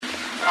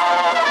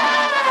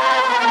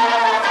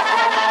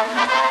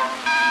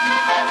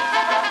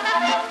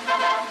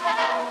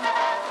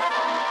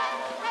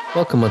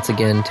Welcome once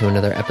again to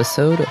another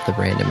episode of the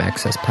Random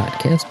Access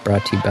Podcast,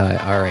 brought to you by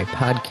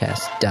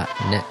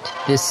rapodcast.net.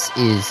 This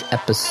is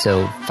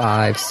episode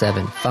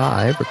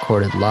 575,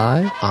 recorded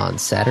live on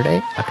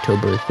Saturday,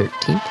 October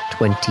 13th,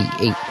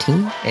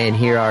 2018. And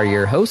here are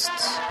your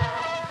hosts.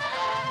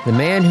 The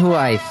man who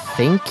I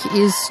think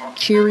is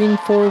cheering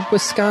for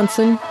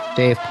Wisconsin,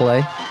 Dave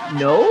Play.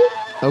 No?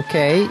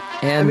 Okay.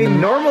 And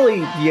normally,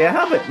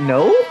 yeah, but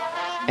no?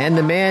 And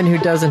the man who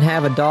doesn't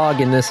have a dog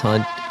in this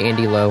hunt,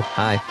 Andy Lowe.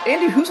 Hi.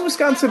 Andy, who's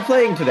Wisconsin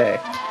playing today?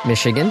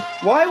 Michigan.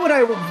 Why would I,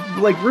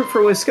 root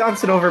for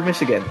Wisconsin over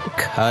Michigan?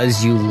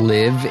 Because you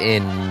live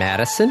in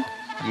Madison?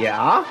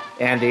 Yeah.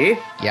 Andy?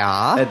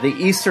 Yeah? At the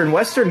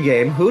Eastern-Western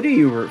game, who do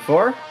you root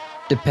for?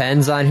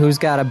 Depends on who's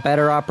got a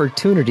better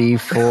opportunity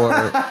for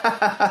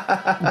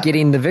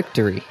getting the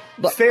victory.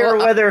 Fair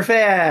weather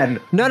fan.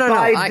 No.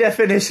 By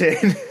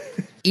definition.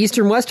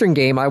 Eastern-Western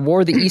game, I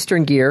wore the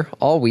Eastern gear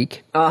all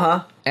week.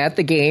 Uh-huh. At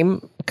the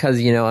game, because,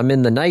 I'm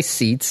in the nice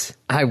seats,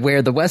 I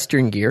wear the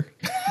Western gear.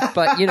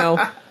 But,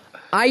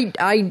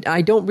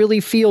 I don't really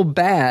feel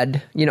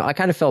bad. I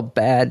kind of felt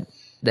bad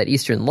that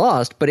Eastern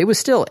lost, but it was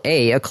still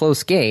A, a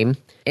close game,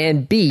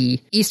 and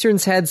B,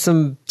 Eastern's had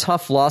some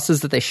tough losses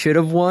that they should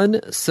have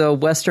won, so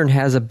Western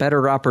has a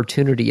better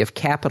opportunity of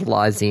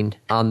capitalizing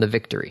on the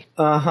victory.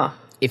 Uh-huh.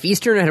 If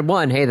Eastern had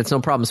won, hey, that's no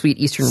problem. Sweet,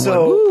 Eastern won.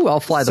 Woo, I'll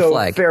fly the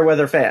flag. Fair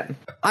weather fan.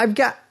 I've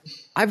got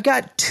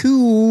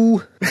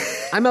two.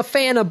 I'm a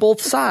fan of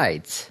both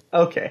sides.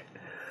 Okay.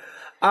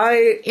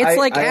 I'm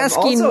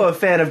also a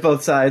fan of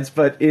both sides,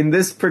 but in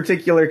this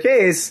particular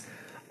case,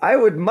 I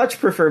would much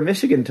prefer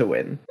Michigan to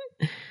win.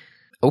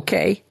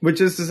 Okay. Which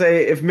is to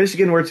say, if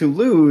Michigan were to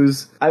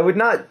lose, I would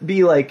not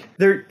be like,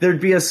 there'd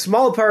be a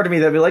small part of me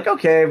that'd be like,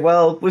 okay,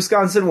 well,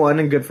 Wisconsin won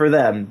and good for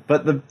them.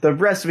 But the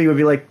rest of me would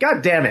be like,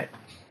 God damn it,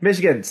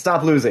 Michigan,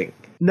 stop losing.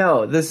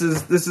 No, this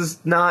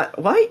is not,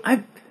 why?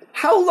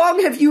 How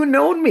long have you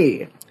known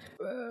me?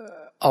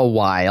 A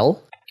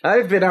while.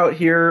 I've been out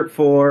here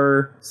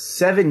for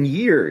 7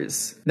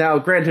 years. Now,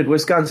 granted,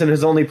 Wisconsin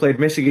has only played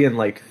Michigan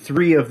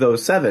 3 of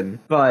those 7,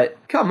 but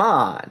come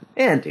on,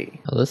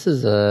 Andy. Oh, this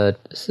is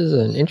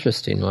an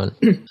interesting one.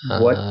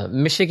 What?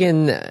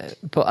 Michigan,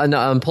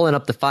 I'm pulling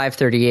up the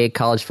 538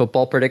 college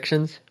football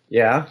predictions.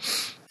 Yeah.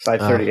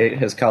 538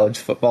 has college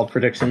football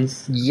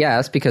predictions.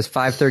 Yes, because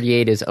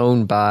 538 is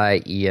owned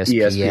by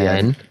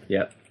ESPN.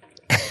 Yep.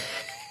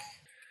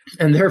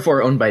 And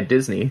therefore owned by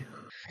Disney.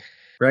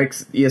 Right?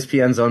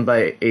 ESPN's owned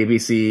by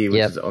ABC,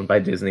 which is owned by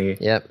Disney.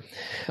 Yep.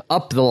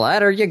 Up the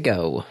ladder you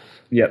go.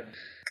 Yep.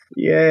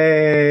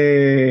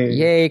 Yay.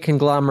 Yay,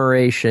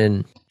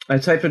 conglomeration. I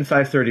type in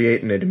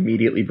 538 and it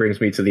immediately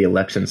brings me to the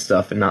election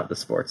stuff and not the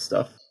sports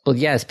stuff. Well,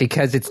 yes,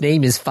 because its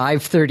name is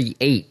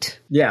 538.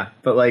 Yeah,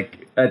 but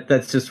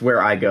that's just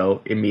where I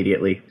go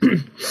immediately.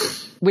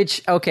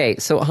 Okay,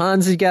 so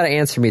Hans, you got to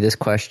answer me this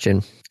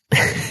question.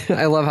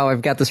 I love how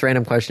I've got this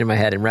random question in my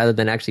head, and rather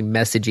than actually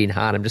messaging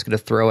Han, I'm just going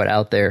to throw it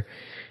out there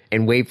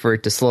and wait for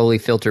it to slowly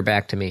filter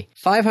back to me.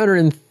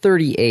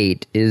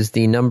 538 is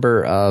the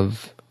number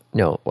of,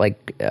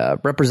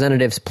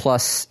 representatives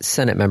plus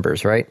Senate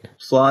members, right?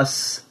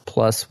 Plus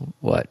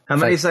what? How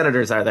many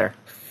senators are there?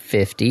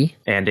 50.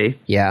 Andy?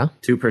 Yeah.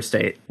 2 per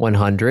state.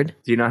 100.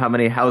 Do you know how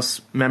many House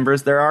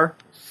members there are?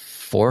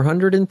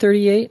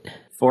 438?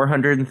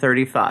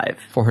 435.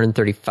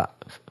 435.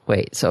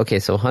 Wait, so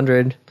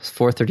 100 plus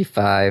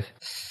 435,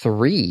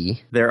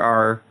 3. There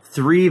are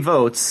 3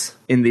 votes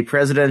in the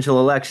presidential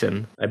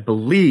election. I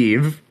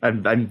believe,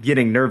 I'm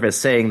getting nervous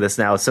saying this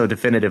now so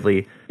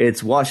definitively,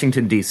 it's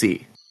Washington,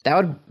 D.C.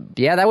 That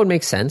would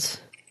make sense.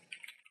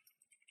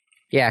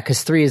 Yeah,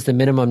 because 3 is the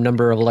minimum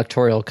number of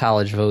electoral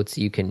college votes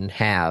you can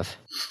have.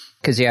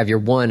 Because you have your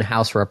 1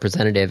 House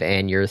representative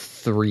and your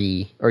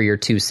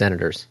 2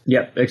 senators.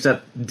 Yep,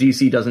 except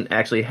D.C. doesn't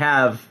actually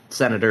have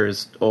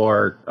senators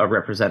or a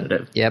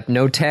representative. Yep,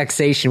 no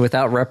taxation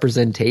without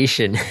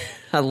representation.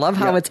 I love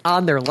how it's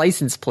on their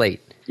license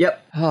plate.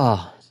 Yep.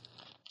 Oh.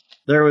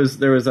 There was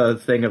a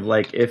thing of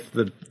if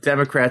the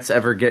Democrats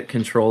ever get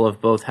control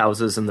of both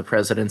houses in the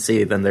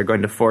presidency, then they're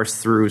going to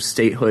force through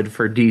statehood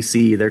for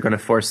D.C., they're going to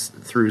force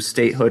through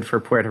statehood for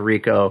Puerto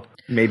Rico.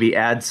 Maybe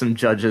add some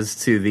judges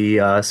to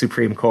the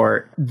Supreme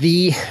Court.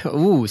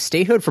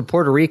 Statehood for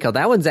Puerto Rico.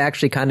 That one's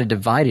actually kind of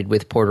divided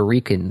with Puerto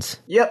Ricans.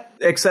 Yep,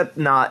 except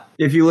not.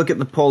 If you look at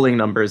the polling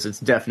numbers, it's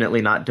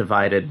definitely not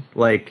divided.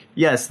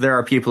 Yes, there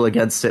are people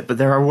against it, but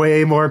there are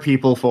way more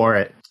people for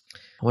it.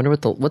 I wonder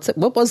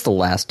what was the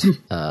last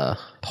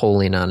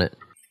polling on it?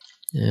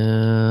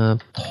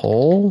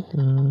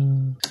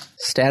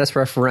 Status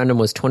referendum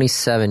was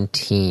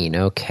 2017.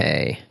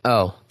 Okay.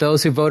 Oh,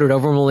 those who voted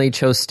overwhelmingly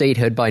chose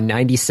statehood by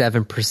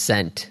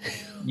 97%.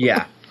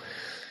 Yeah.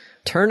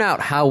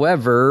 Turnout,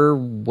 however,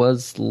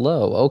 was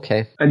low.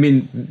 Okay. I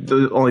mean,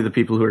 only the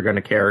people who are going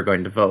to care are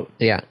going to vote.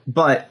 Yeah.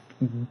 But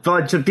a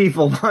bunch of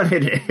people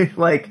wanted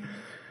it.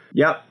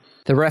 Yep.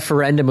 The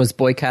referendum was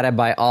boycotted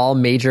by all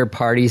major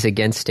parties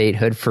against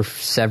statehood for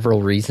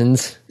several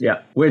reasons.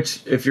 Yeah,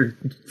 which, if you're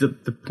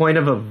the point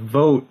of a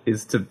vote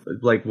is to,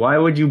 like, why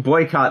would you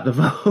boycott the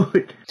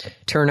vote?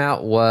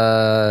 Turnout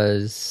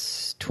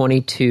was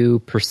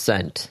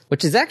 22%,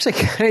 which is actually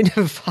kind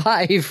of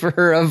high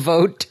for a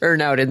vote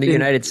turnout in the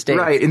United States.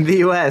 Right, in the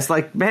U.S.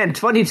 Like, man,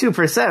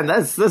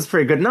 22%, that's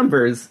pretty good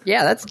numbers.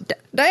 Yeah, that's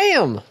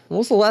damn. What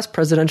was the last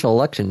presidential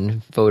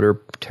election voter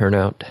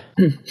turnout?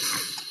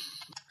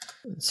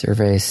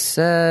 Survey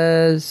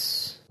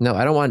says... No,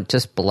 I don't want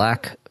just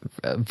black.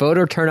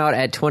 Voter turnout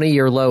at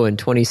 20-year low in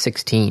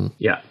 2016.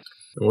 Yeah.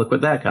 Look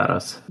what that got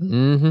us.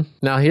 Mm-hmm.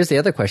 Now, here's the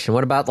other question.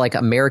 What about, like,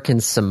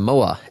 American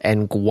Samoa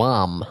and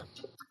Guam?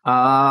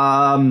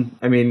 I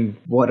mean,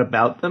 what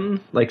about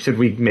them? Like, should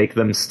we make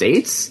them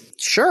states?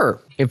 Sure.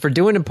 If we're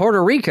doing in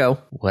Puerto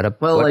Rico, what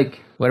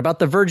about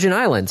the Virgin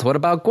Islands? What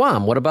about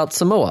Guam? What about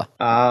Samoa?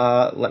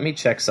 Let me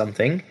check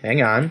something.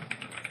 Hang on.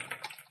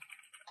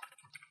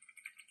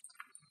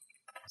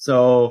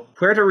 So,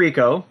 Puerto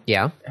Rico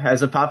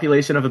has a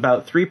population of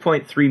about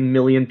 3.3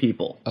 million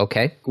people.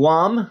 Okay.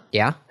 Guam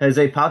has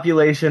a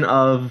population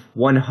of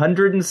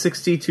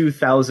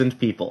 162,000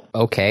 people.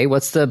 Okay,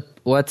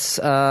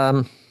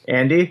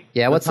 Andy?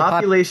 Yeah, what's the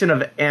population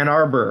of Ann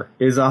Arbor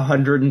is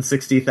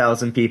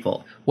 160,000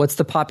 people. What's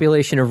the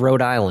population of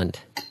Rhode Island?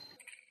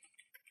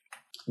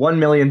 1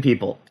 million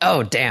people.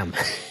 Oh, damn.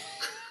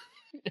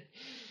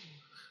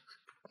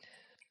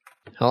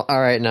 Oh,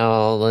 all right,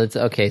 now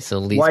so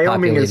least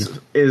Wyoming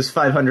populated. is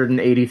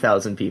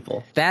 580,000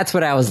 people. That's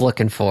what I was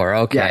looking for.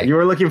 Okay. Yeah, you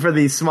were looking for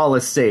the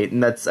smallest state,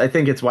 and I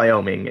think it's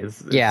Wyoming.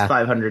 It's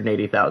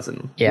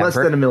 580,000. Yeah, less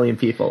than a million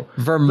people.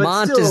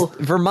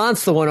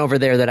 Vermont's the one over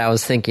there that I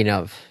was thinking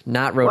of,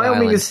 not Rhode Island.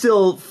 Wyoming is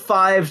still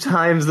 5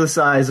 times the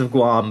size of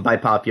Guam by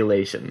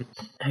population.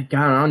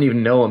 God, I don't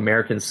even know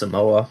American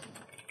Samoa.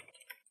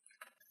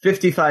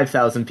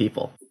 55,000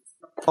 people.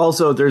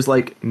 Also, there's,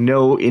 like,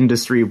 no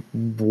industry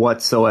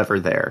whatsoever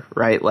there,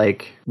 right?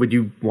 Like, would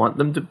you want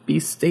them to be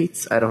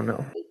states? I don't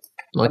know.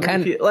 Well,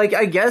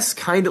 I guess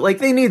kind of, like,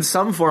 they need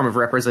some form of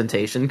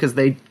representation, because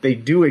they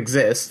do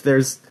exist.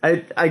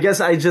 I guess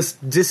I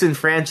just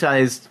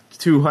disenfranchised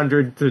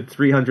 200 to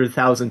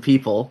 300,000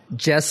 people.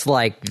 Just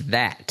like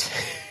that.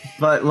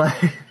 But,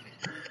 like...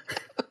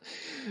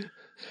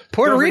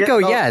 Puerto Rico,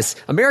 yes.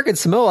 American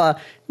Samoa,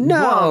 no.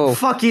 Whoa,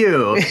 fuck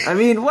you. I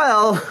mean,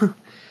 well...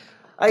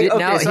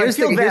 Here's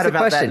the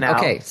question.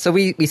 Okay, so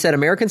we said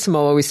American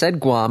Samoa, we said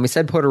Guam, we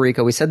said Puerto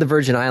Rico, we said the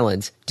Virgin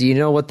Islands. Do you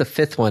know what the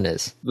fifth one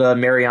is? The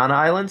Mariana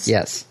Islands?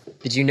 Yes.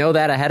 Did you know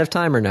that ahead of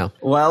time or no?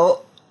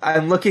 Well,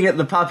 I'm looking at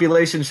the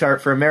population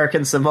chart for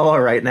American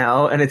Samoa right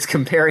now, and it's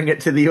comparing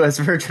it to the U.S.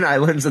 Virgin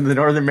Islands and the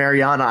Northern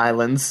Mariana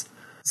Islands.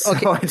 So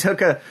I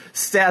took a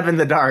stab in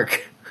the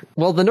dark.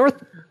 Well, the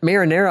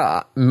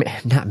Mariana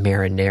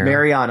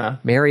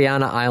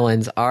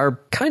Islands are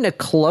kind of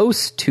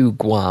close to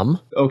Guam.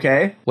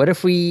 Okay. What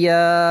if we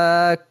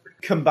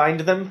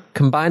combined them?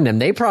 Combine them.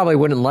 They probably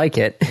wouldn't like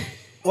it.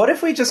 What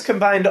if we just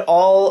combined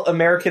all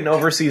American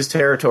overseas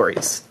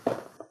territories?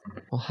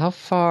 Well, how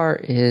far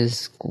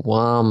is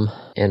Guam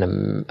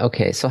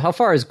so how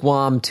far is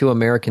Guam to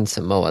American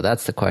Samoa?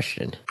 That's the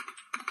question.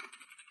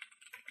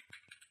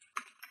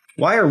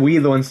 Why are we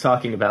the ones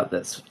talking about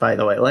this, by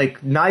the way?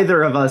 Like,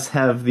 neither of us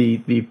have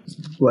the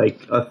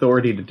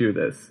authority to do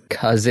this.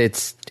 Because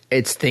it's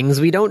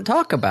things we don't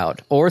talk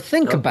about or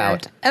think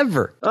about,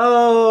 ever.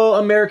 Oh,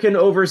 American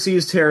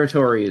overseas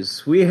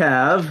territories. We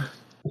have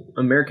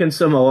American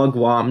Samoa,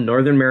 Guam,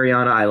 Northern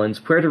Mariana Islands,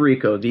 Puerto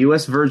Rico, the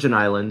U.S. Virgin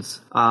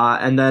Islands,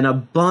 and then a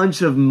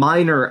bunch of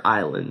minor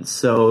islands.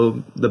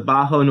 So the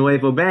Bajo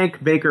Nuevo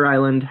Bank, Baker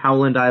Island,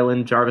 Howland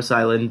Island, Jarvis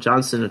Island,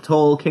 Johnston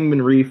Atoll,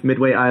 Kingman Reef,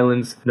 Midway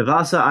Islands,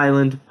 Navassa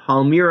Island,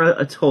 Palmyra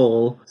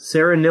Atoll,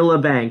 Serenilla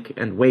Bank,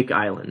 and Wake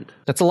Island.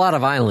 That's a lot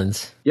of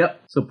islands.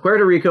 Yep. So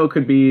Puerto Rico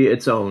could be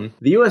its own.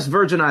 The U.S.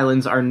 Virgin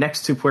Islands are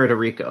next to Puerto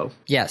Rico.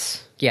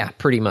 Yes. Yeah,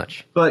 pretty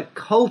much. But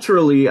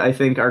culturally, I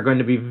think, are going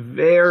to be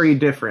very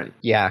different.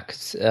 Yeah.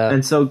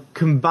 And so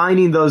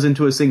combining those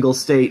into a single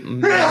state,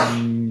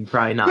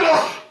 probably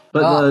not.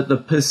 But the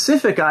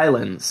Pacific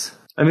Islands,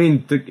 I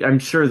mean, I'm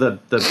sure the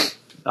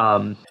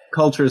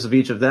cultures of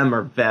each of them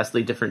are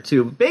vastly different,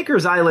 too.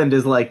 Baker's Island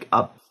is like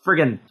a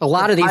friggin' a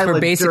lot of these were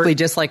basically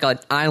just like an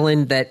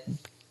island that,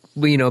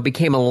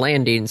 became a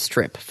landing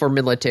strip for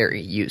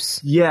military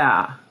use.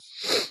 Yeah.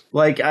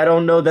 Like, I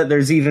don't know that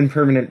there's even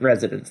permanent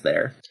residents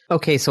there.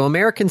 Okay, so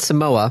American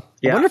Samoa.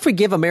 Yeah. I wonder if we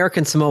give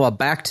American Samoa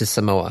back to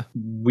Samoa.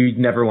 We'd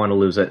never want to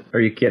lose it. Are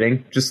you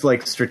kidding? Just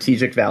like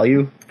strategic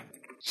value?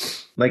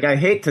 Like, I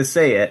hate to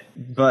say it,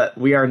 but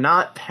we are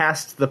not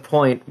past the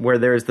point where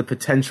there's the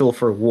potential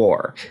for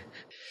war.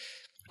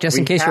 Just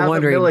in case you're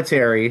wondering, we have a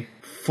military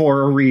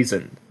for a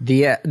reason.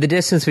 The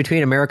distance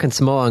between American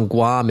Samoa and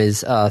Guam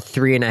is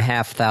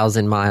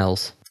 3,500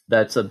 miles.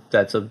 That's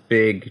a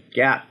big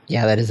gap.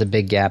 Yeah, that is a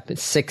big gap.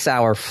 It's a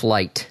 6-hour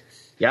flight.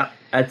 Yeah,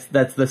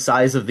 that's the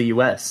size of the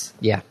U.S.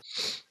 Yeah.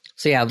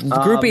 So yeah,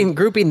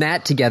 grouping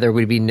that together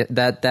would be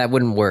that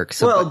wouldn't work.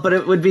 So, well, but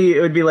it would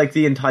be like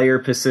the entire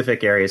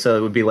Pacific area. So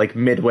it would be like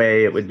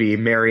Midway, it would be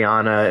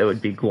Mariana, it would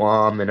be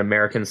Guam and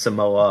American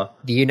Samoa.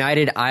 The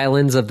United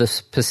Islands of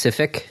the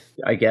Pacific,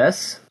 I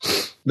guess.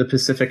 The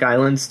Pacific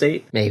Island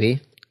state. maybe.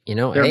 You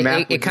know, Their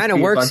map would it kind of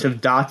be works. a bunch of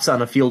dots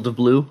on a field of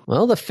blue.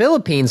 Well, the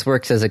Philippines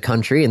works as a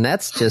country, and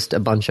that's just a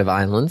bunch of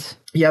islands.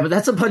 Yeah, but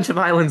that's a bunch of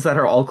islands that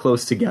are all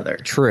close together.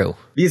 True.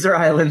 These are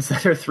islands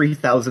that are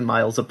 3,000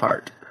 miles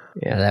apart.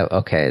 Yeah,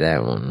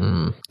 that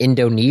one.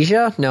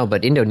 Indonesia? No,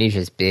 but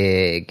Indonesia's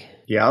big.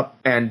 Yep.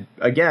 And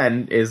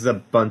again, is a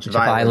bunch of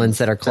islands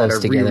that are close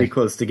together. really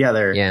close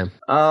together. Yeah.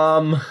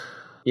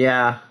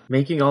 Yeah.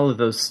 Making all of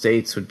those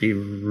states would be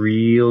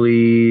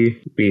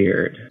really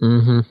weird.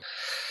 Mm-hmm.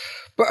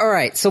 But all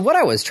right, so what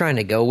I was trying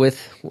to go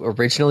with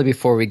originally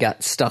before we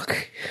got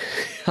stuck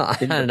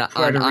on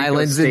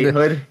islands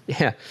statehood?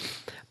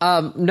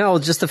 No,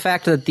 just the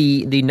fact that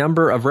the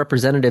number of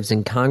representatives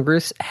in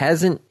Congress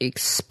hasn't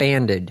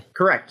expanded.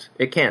 Correct.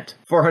 It can't.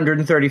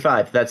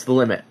 435. That's the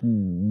limit.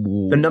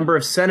 The number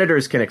of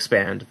senators can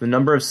expand. The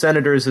number of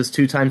senators is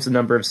 2 times the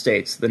number of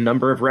states. The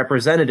number of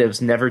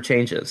representatives never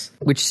changes.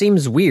 Which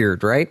seems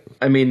weird, right?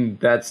 I mean,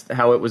 that's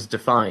how it was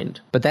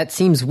defined. But that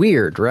seems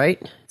weird,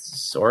 right?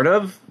 Sort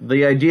of.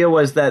 The idea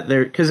was that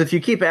because if you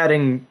keep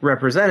adding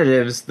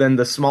representatives, then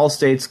the small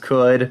states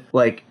could,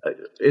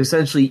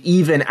 essentially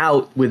even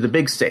out with the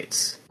big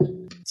states.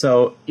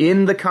 So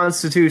in the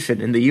Constitution,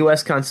 in the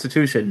U.S.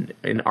 Constitution,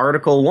 in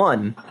Article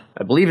 1,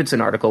 I believe it's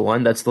in Article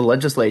 1, that's the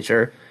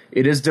legislature,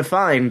 it is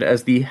defined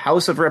as the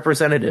House of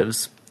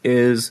Representatives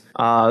is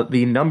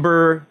the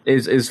number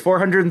is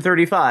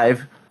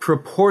 435,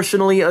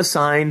 proportionally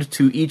assigned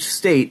to each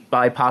state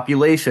by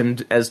population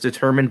as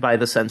determined by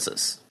the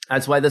census.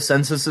 That's why the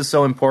census is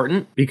so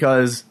important,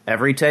 because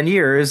every 10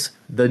 years,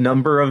 the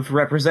number of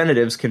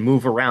representatives can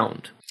move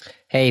around.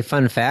 Hey,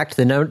 fun fact,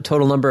 the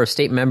total number of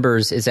state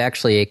members is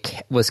actually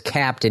was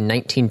capped in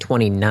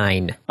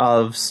 1929.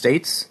 Of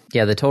states?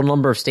 Yeah, the total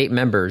number of state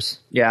members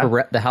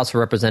for the House of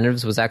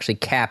Representatives was actually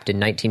capped in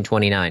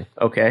 1929.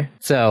 Okay.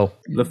 So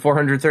the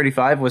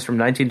 435 was from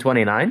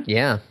 1929?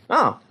 Yeah.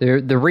 Oh.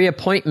 The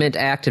Reappointment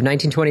Act of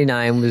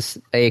 1929 was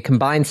a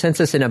combined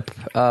census and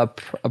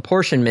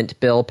apportionment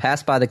bill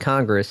passed by the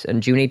Congress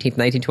on June 18th,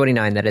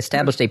 1929 that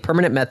established a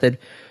permanent method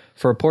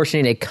for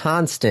apportioning a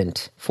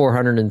constant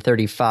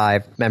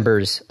 435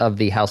 members of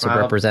the House of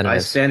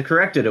Representatives. I stand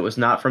corrected. It was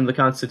not from the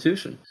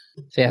Constitution.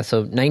 Yeah, so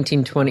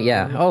 1920,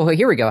 yeah. Oh,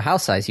 here we go.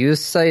 House size. You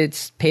say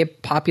it's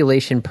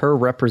population per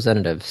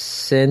representative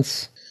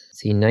since,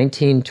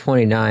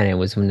 1929 it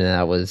was when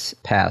that was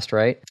passed,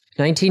 right?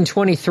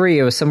 1923,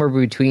 it was somewhere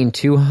between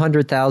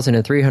 200,000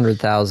 and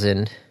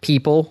 300,000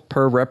 people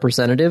per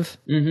representative.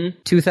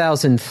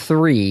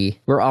 2003,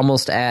 we're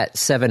almost at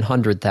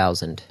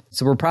 700,000.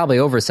 So we're probably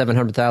over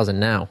 700,000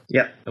 now.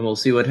 Yep. And we'll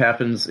see what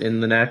happens in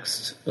the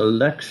next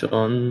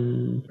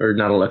election, or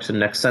not election,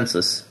 next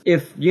census.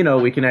 If,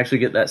 we can actually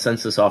get that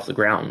census off the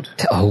ground.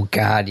 Oh,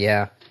 God,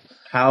 yeah.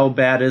 How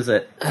bad is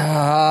it?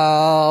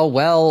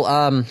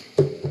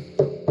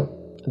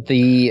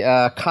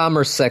 The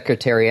Commerce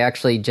Secretary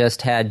actually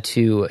just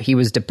he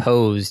was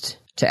deposed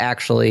to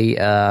actually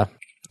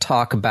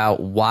talk about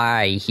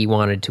why he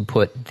wanted to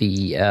put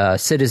the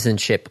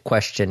citizenship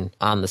question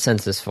on the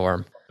census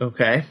form.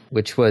 Okay.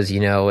 Which was,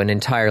 an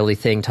entirely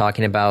thing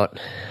talking about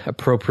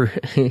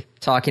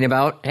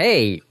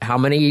hey, how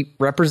many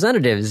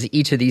representatives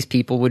each of these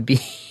people would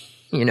be,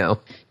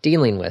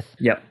 dealing with.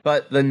 Yep.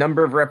 But the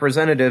number of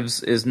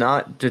representatives is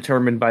not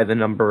determined by the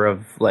number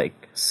of,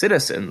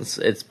 citizens.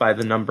 It's by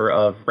the number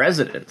of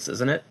residents,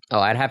 isn't it? Oh,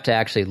 I'd have to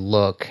actually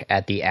look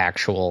at the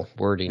actual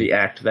wording. The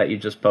act that you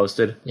just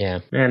posted. Yeah.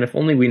 Man, if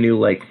only we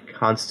knew,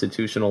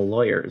 constitutional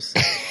lawyers.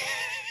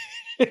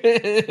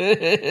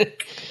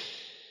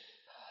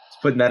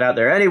 Putting that out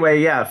there.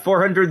 Anyway, yeah,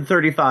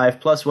 435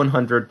 plus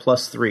 100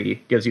 plus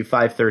 3 gives you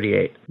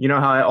 538. You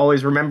know how I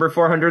always remember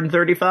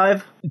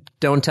 435?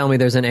 Don't tell me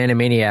there's an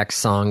Animaniacs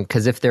song,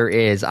 because if there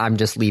is, I'm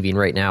just leaving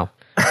right now.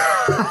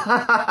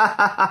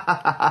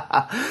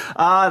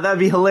 That'd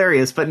be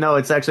hilarious, but no,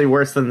 it's actually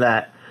worse than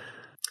that.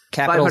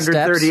 Capital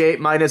 538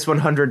 steps? minus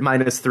 100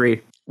 minus 3.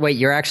 Wait,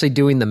 you're actually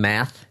doing the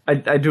math?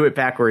 I do it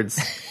backwards.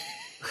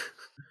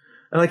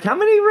 I'm how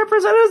many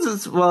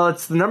representatives? Well,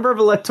 it's the number of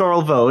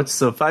electoral votes,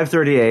 so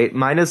 538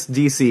 minus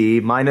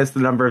DC minus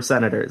the number of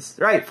senators.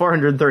 Right,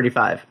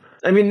 435.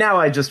 I mean, now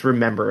I just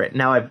remember it.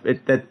 Now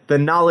the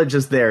knowledge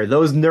is there.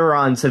 Those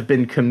neurons have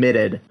been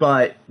committed.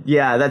 But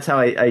yeah, that's how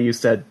I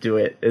used to do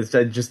it, is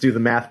to just do the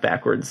math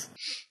backwards.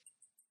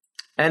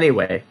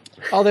 Anyway.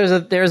 Oh,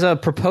 there's a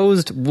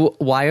proposed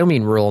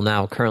Wyoming rule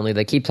now currently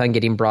that keeps on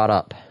getting brought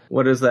up.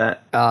 What is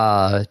that?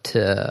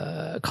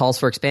 Calls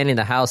for expanding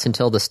the House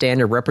until the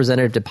standard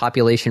representative to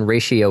population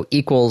ratio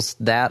equals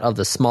that of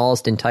the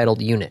smallest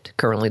entitled unit,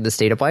 currently the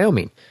state of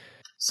Wyoming.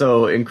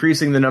 So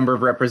increasing the number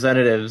of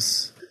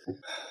representatives,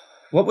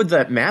 what would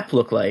that map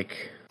look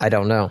like? I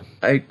don't know.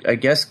 I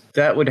guess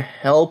that would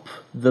help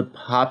the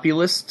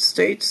populist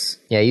states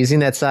Yeah, using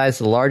that size,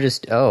 the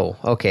largest... Oh,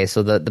 okay,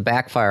 so the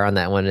backfire on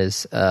that one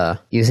is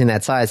using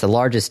that size, the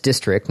largest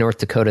district, North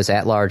Dakota's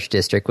at-large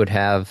district, would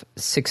have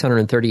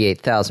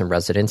 638,000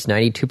 residents,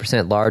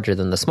 92% larger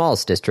than the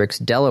smallest districts.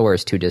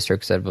 Delaware's 2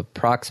 districts have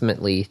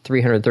approximately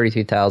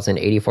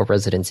 333,084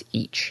 residents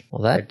each.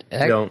 Well, that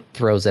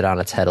throws it on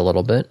its head a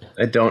little bit.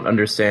 I don't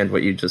understand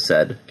what you just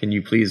said. Can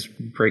you please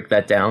break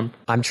that down?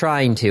 I'm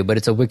trying to, but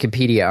it's a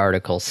Wikipedia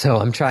article, so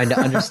I'm trying to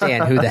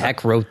understand who the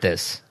heck wrote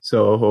this.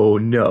 So,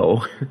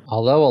 no.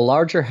 Although a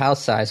larger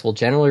house size will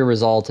generally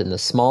result in the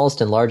smallest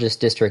and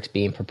largest districts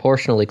being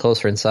proportionally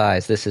closer in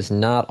size, this is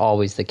not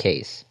always the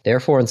case.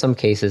 Therefore, in some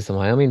cases, the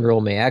Wyoming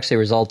rule may actually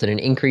result in an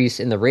increase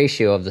in the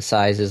ratio of the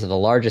sizes of the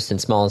largest and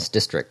smallest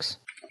districts.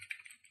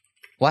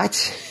 What?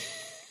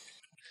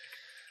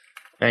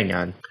 Hang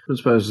on.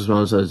 What's supposed to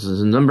small size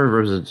is the number of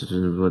residents.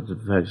 What the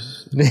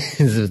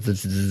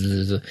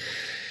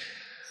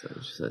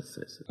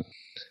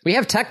We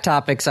have tech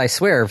topics, I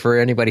swear, for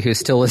anybody who's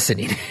still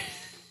listening.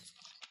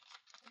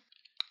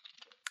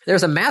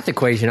 There's a math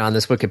equation on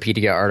this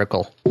Wikipedia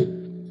article.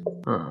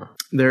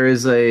 There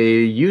is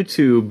a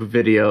YouTube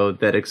video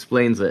that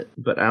explains it,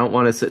 but I don't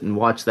want to sit and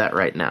watch that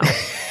right now.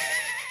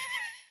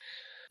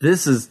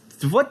 This is...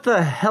 What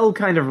the hell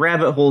kind of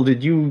rabbit hole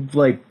did you,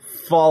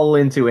 fall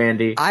into,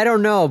 Andy? I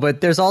don't know,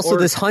 but there's also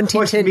this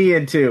Huntington... push me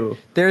into.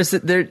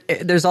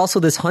 There's also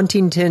this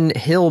Huntington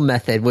Hill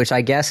method, which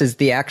I guess is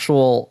the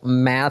actual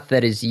math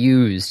that is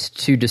used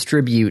to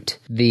distribute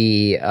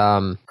the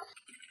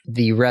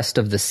rest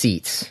of the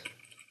seats,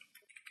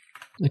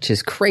 which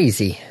is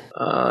crazy.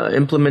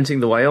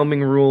 Implementing the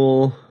Wyoming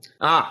rule.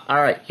 All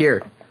right,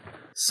 here.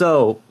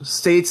 So,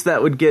 states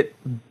that would get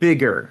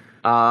bigger.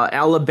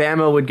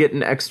 Alabama would get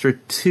an extra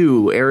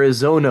 2.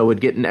 Arizona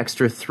would get an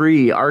extra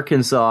 3.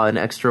 Arkansas an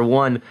extra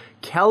 1.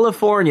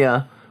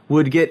 California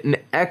would get an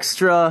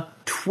extra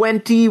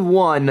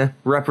 21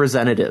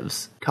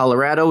 representatives.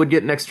 Colorado would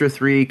get an extra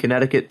 3.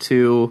 Connecticut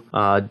 2.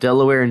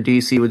 Delaware and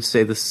DC would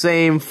stay the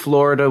same.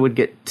 Florida would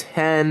get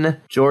 10.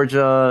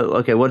 Georgia,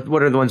 okay,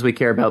 what are the ones we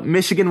care about?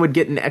 Michigan would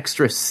get an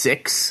extra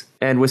 6.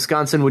 And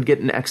Wisconsin would get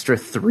an extra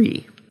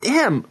 3.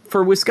 Damn,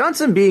 for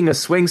Wisconsin being a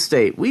swing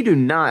state, we do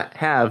not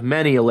have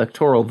many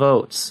electoral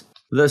votes.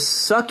 The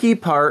sucky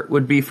part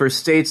would be for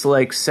states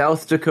like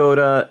South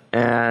Dakota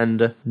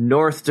and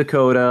North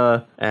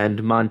Dakota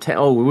and Montana.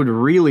 Oh, it would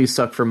really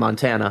suck for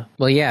Montana.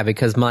 Well, yeah,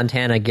 because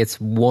Montana gets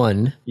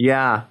 1.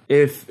 Yeah,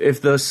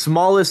 if the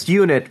smallest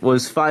unit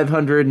was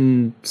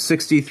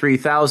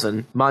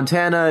 563,000,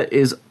 Montana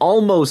is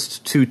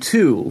almost to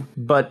 2,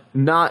 but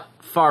not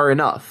far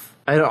enough.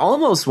 I'd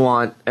almost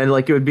want, and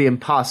it would be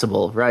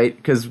impossible, right?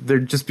 Because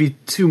there'd just be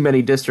too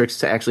many districts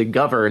to actually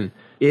govern.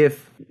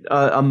 If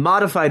a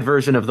modified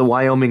version of the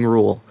Wyoming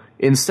rule,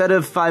 instead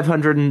of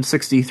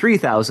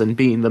 563,000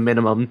 being the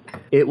minimum,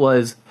 it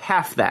was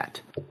half that.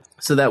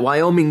 So that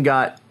Wyoming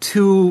got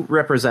 2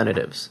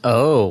 representatives.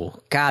 Oh,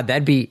 God,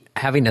 that'd be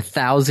having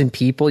 1,000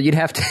 people. You'd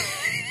have to...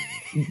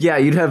 Yeah,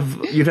 you'd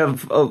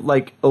have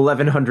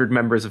 1,100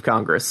 members of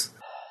Congress.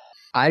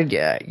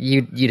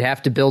 You'd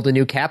have to build a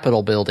new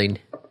Capitol building.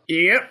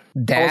 Yep.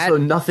 Also,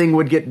 nothing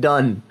would get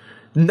done.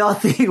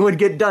 Nothing would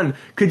get done.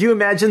 Could you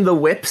imagine the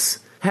whips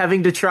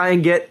having to try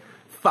and get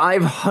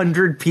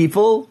 500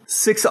 people?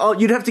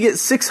 You'd have to get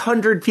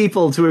 600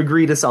 people to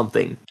agree to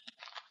something.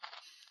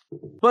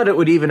 But it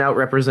would even out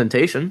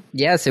representation.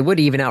 Yes, it would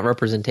even out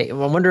representation.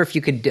 I wonder if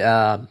you could.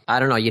 I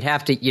don't know. You'd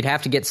have to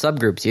get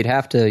subgroups. You'd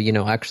have to,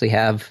 actually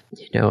have,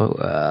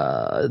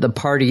 the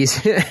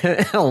parties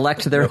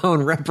elect their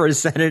own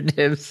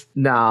representatives.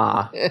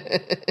 Nah.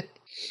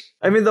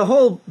 I mean, the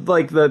whole,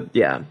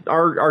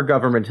 our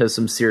government has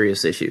some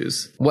serious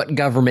issues. What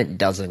government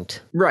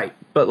doesn't? Right,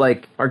 but,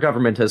 our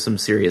government has some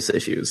serious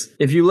issues.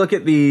 If you look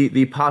at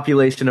the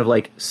population of,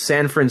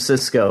 San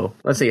Francisco,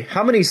 let's see,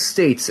 how many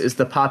states is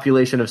the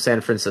population of San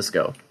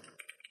Francisco?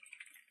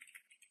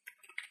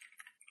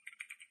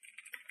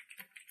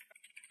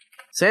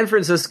 San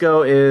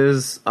Francisco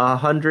is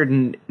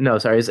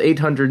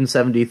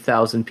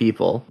 870,000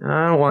 people.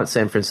 I don't want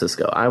San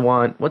Francisco. I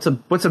want what's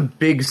a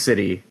big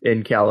city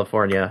in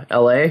California?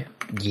 LA?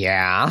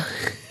 Yeah.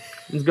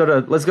 Let's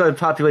go to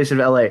population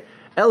of LA.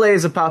 LA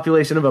is a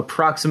population of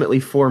approximately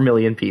 4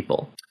 million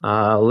people.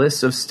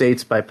 List of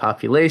states by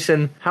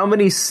population. How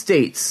many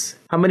states?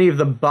 How many of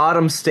the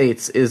bottom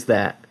states is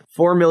that?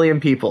 4 million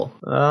people.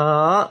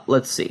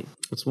 Let's see.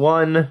 It's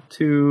 1,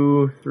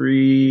 2,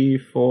 3,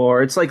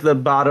 4. It's the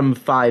bottom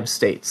 5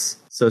 states.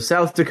 So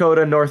South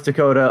Dakota, North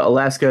Dakota,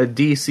 Alaska,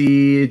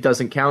 DC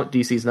doesn't count.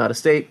 DC's not a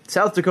state.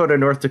 South Dakota,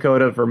 North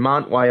Dakota,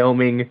 Vermont,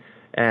 Wyoming,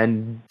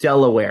 and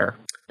Delaware.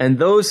 And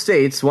those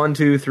states, 1,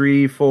 2,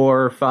 3,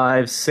 4,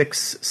 5,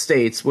 6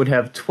 states, would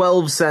have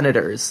 12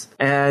 senators.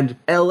 And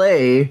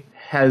LA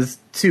has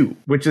 2,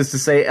 which is to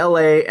say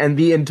LA and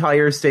the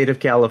entire state of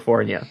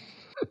California.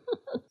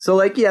 So,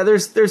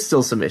 there's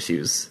still some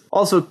issues.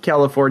 Also,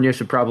 California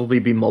should probably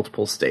be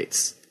multiple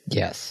states.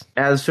 Yes.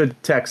 As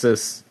should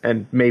Texas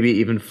and maybe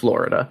even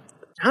Florida.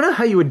 I don't know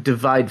how you would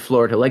divide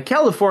Florida.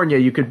 California,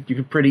 you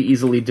could pretty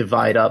easily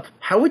divide up.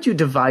 How would you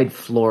divide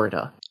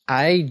Florida?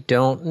 I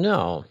don't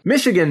know.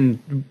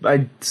 Michigan,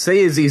 I'd say,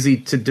 is easy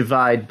to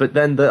divide, but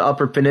then the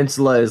Upper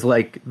Peninsula is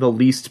like the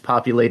least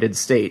populated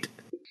state.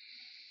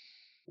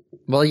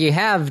 Well, you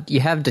have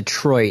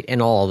Detroit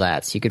and all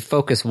that, so you could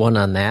focus one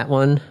on that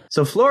one.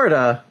 So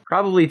Florida,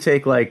 probably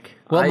take like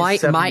Well, my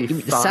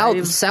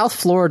I-75. South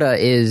Florida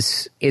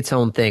is its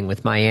own thing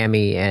with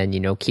Miami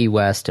and, Key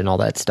West and all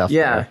that stuff.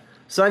 Yeah. there.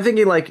 So I'm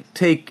thinking like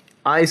take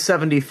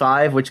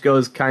I-75, which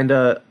goes kind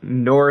of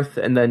north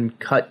and then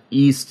cut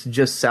east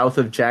just south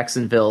of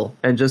Jacksonville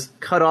and just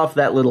cut off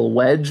that little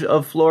wedge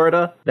of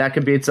Florida. That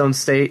could be its own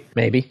state.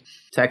 Maybe.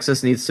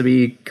 Texas needs to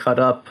be cut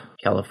up.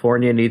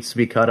 California needs to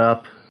be cut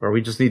up. Or we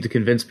just need to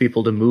convince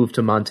people to move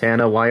to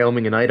Montana,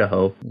 Wyoming, and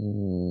Idaho.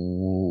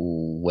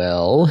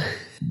 Well,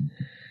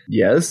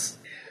 Yes.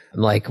 I'm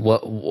like,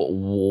 what?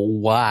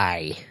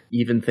 Why?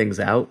 Even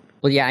things out.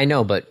 Well, yeah, I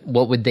know, but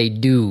what would they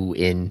do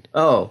in?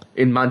 Oh,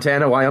 in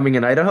Montana, Wyoming,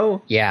 and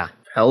Idaho? Yeah,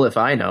 Hell if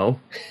I know.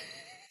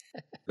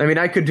 I mean,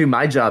 I could do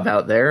my job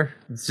out there.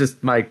 It's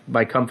just my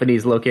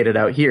company's located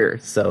out here,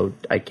 so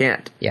I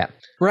can't. yeah,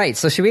 right.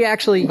 So should we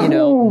actually,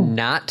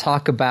 not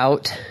talk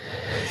about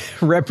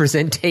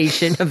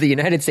representation of the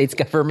United States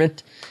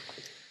government?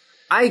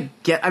 I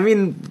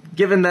mean,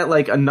 given that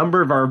like a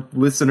number of our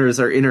listeners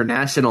are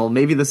international,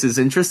 maybe this is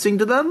interesting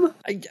to them.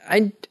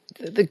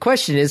 The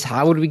question is,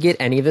 how would we get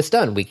any of this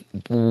done? We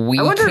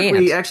I wonder can't. if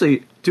we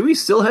actually do. We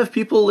still have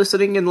people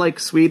listening in like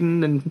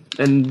Sweden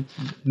and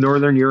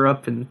Northern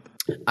Europe, and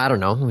I don't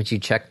know. Would you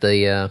check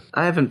the?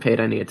 I haven't paid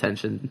any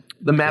attention.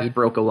 The map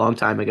broke a long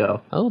time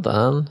ago. Hold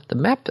on, the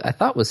map I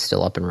thought was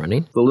still up and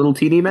running. The little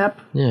teeny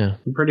map. Yeah,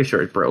 I'm pretty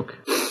sure it broke.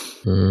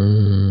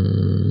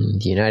 the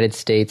United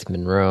States,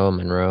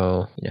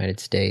 Monroe, United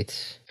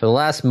States. For the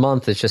last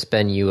month, it's just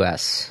been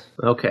U.S.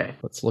 Okay.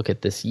 Let's look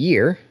at this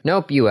year.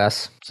 Nope,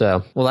 U.S.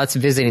 So, well, that's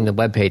visiting the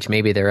webpage.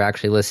 Maybe they're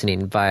actually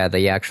listening via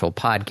the actual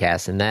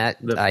podcast, and that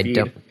I feed.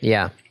 don't.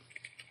 Yeah.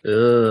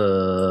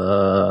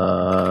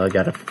 I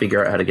gotta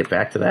figure out how to get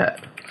back to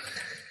that.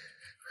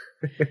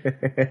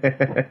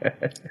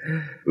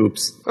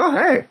 Oops. Oh,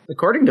 hey.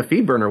 According to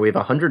Feedburner, we have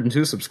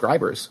 102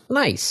 subscribers.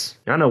 Nice.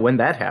 I don't know when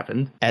that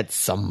happened. At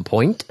some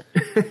point.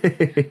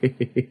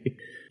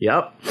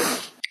 Yep.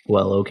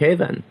 Well, okay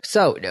then.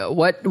 So,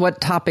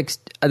 what topics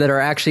that are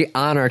actually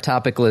on our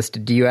topic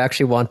list do you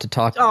actually want to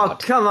talk Oh,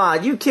 about? come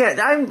on. You can't.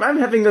 I'm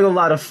having a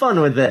lot of fun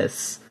with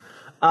this.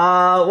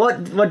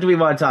 What do we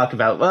want to talk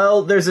about?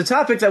 Well, there's a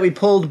topic that we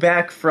pulled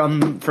back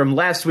from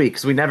last week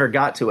because we never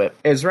got to it.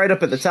 It's right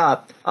up at the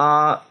top.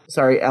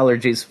 Sorry,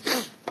 allergies.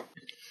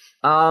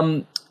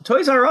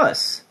 Toys R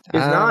Us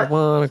is I not.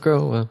 want to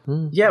grow up.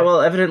 Yeah,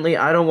 well, evidently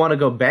I don't want to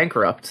go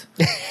bankrupt.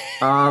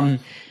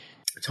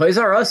 Toys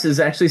R Us is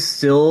actually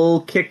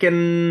still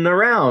kicking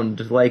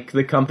around. Like,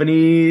 the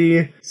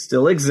company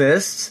still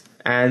exists,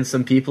 and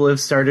some people have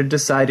started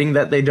deciding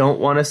that they don't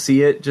want to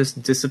see it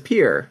just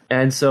disappear.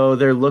 And so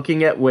they're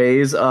looking at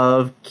ways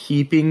of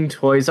keeping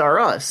Toys R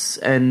Us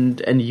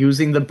and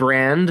using the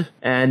brand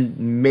and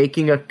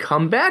making a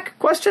comeback,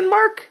 question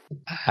mark?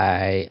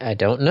 I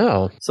don't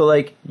know. So,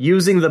 like,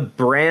 using the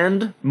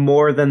brand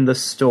more than the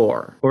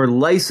store, or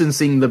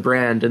licensing the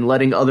brand and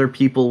letting other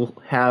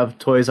people have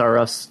Toys R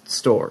Us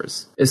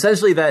stores.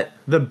 Essentially, that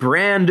the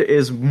brand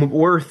is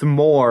worth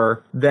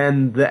more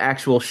than the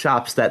actual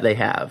shops that they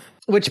have.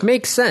 Which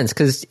makes sense,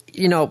 because,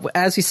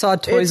 as we saw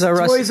Toys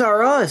R Us... Toys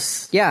R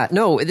Us! Yeah,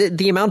 no,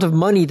 the amount of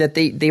money that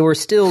they were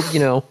still,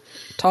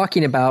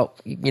 talking about,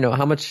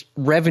 how much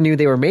revenue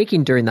they were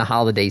making during the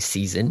holiday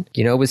season,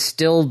 was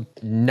still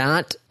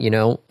not,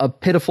 a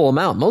pitiful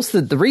amount. Most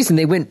of the reason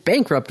they went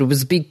bankrupt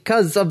was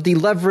because of the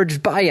leveraged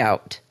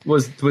buyout.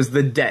 Was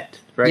the debt,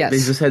 right? Yes. They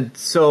just had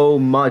so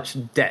much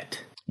debt.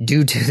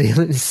 Due to the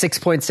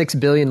 $6.6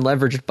 billion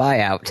leveraged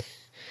buyout.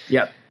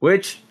 Yep.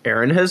 Which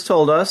Aaron has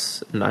told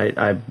us, and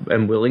I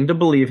am willing to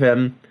believe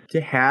him,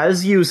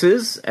 has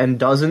uses and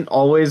doesn't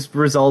always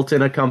result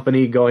in a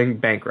company going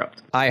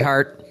bankrupt.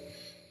 iHeart,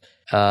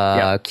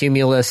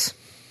 Cumulus.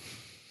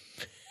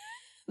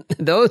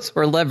 Those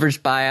were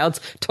leveraged buyouts.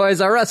 Toys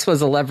R Us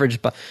was a leveraged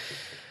buyout.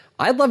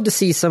 I'd love to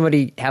see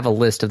somebody have a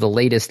list of the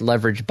latest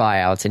leveraged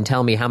buyouts and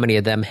tell me how many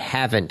of them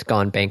haven't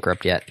gone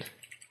bankrupt yet.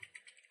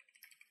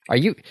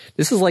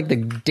 This is like the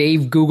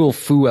Dave Google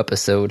Foo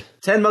episode.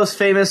 10 most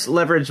famous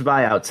leveraged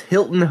buyouts: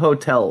 Hilton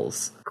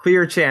Hotels,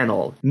 Clear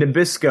Channel,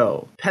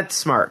 Nabisco,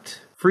 PetSmart,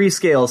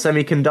 Freescale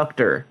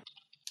Semiconductor.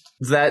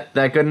 Is that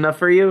good enough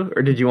for you,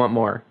 or did you want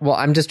more? Well,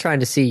 I'm just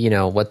trying to see,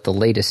 what the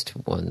latest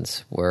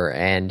ones were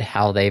and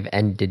how they've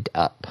ended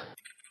up.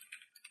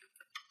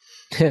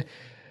 The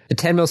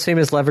 10 most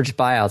famous leveraged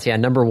buyouts. Yeah,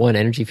 number 1,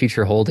 Energy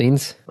Future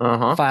Holdings.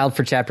 Filed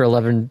for Chapter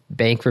 11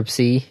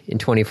 bankruptcy in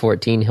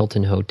 2014,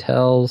 Hilton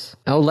Hotels.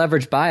 Oh,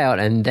 leveraged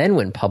buyout, and then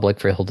went public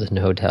for Hilton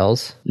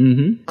Hotels.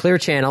 Mm-hmm. Clear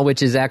Channel,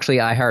 which is actually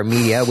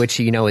iHeartMedia, which,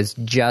 is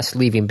just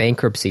leaving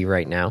bankruptcy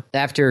right now.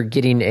 After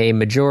getting a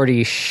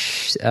majority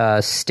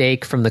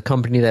stake from the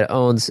company that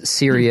owns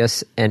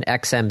Sirius and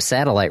XM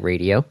satellite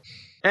radio.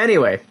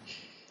 Anyway,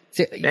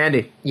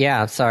 Andy.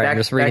 Yeah, sorry, I'm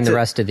just reading the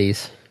rest of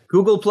these.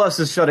 Google Plus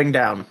is shutting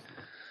down.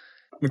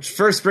 Which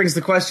first brings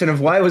the question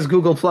of why was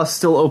Google Plus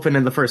still open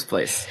in the first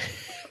place?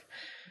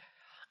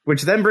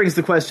 Which then brings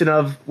the question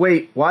of,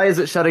 wait, why is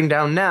it shutting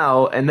down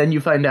now? And then you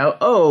find out,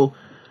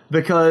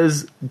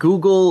 because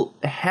Google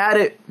had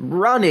it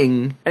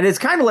running, and it's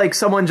kind of like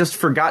someone just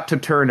forgot to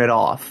turn it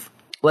off.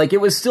 Like,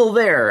 it was still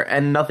there,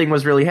 and nothing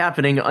was really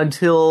happening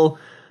until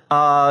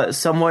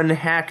someone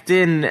hacked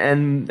in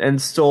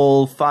and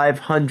stole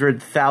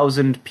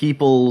 500,000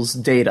 people's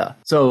data.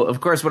 So, of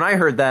course, when I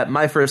heard that,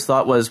 my first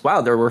thought was,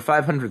 wow, there were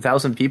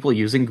 500,000 people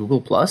using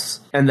Google+.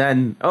 And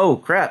then, oh,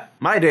 crap,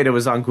 my data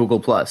was on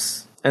Google+.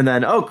 And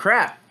then, oh,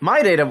 crap,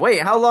 my data,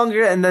 wait, how long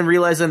ago? And then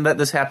realizing that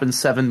this happened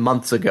 7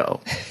 months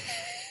ago.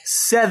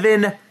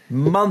 7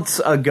 months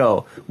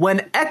ago. When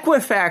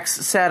Equifax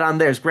sat on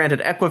theirs,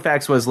 granted,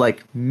 Equifax was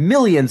like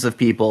millions of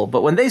people,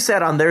 but when they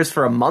sat on theirs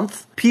for a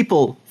month,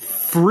 people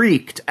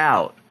freaked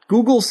out.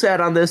 Google sat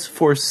on this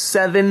for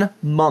 7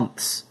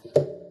 months.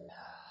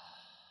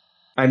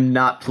 I'm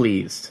not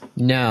pleased.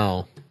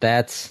 No,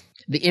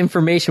 the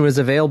information was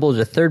available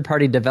to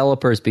third-party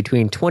developers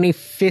between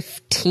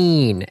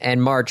 2015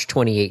 and March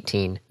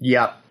 2018.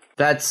 Yep.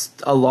 That's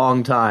a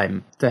long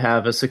time to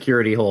have a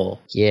security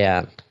hole.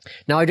 Yeah.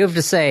 Now, I do have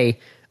to say,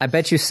 I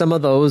bet you some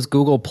of those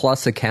Google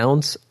Plus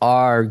accounts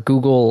are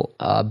Google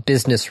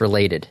business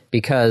related,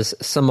 because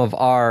some of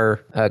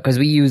our, because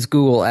we use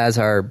Google as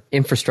our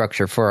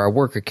infrastructure for our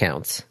work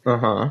accounts,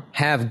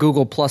 have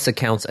Google Plus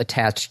accounts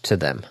attached to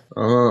them.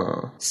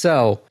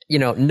 So,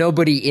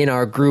 nobody in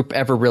our group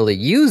ever really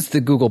used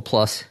the Google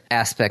Plus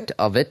aspect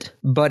of it,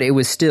 but it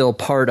was still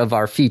part of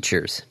our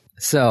features.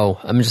 So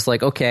I'm just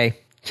like, okay,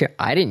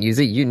 I didn't use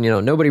it.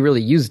 Nobody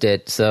really used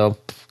it. So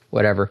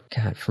whatever.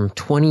 God, from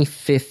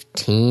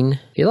 2015. If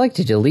you'd like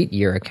to delete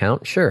your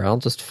account, sure, I'll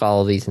just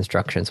follow these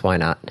instructions. Why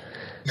not?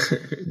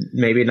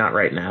 Maybe not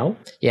right now?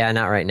 Yeah,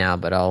 not right now,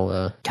 but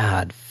I'll,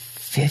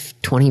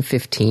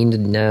 2015 to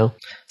know.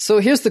 So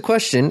here's the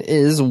question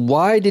is,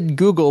 why did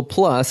Google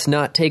Plus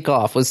not take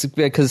off? Was it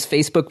because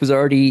Facebook was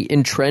already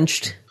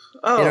entrenched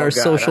in our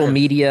social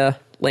media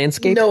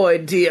landscape? No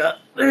idea.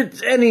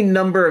 There's any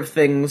number of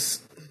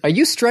things. Are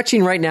you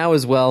stretching right now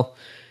as well?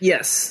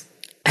 Yes.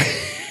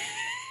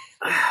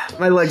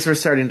 My legs were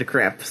starting to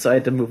cramp, so I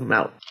had to move them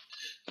out.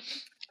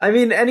 I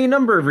mean, any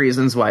number of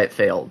reasons why it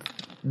failed.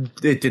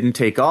 It didn't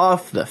take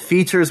off, the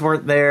features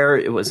weren't there,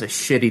 it was a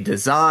shitty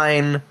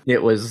design,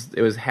 it was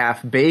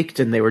half-baked,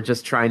 and they were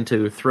just trying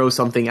to throw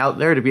something out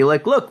there to be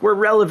like, look, we're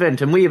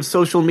relevant, and we have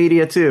social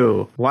media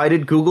too. Why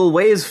did Google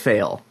Waze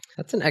fail?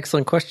 That's an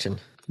excellent question.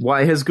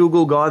 Why has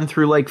Google gone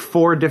through like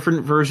 4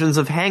 different versions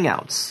of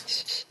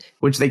Hangouts?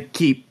 Which they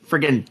keep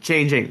friggin'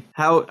 changing.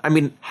 How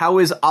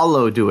is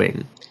Allo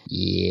doing?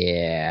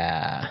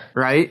 Yeah.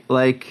 Right?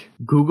 Like,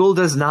 Google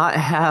does not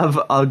have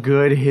a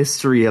good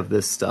history of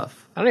this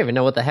stuff. I don't even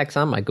know what the heck's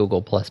on my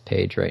Google Plus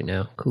page right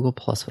now. Google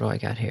Plus, what do I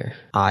got here?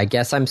 I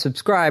guess I'm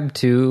subscribed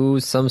to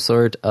some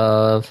sort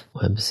of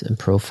webs and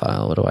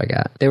profile. What do I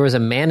got? There was a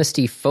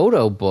Manistee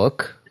photo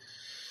book.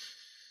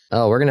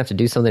 Oh, we're going to have to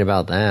do something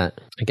about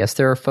that. I guess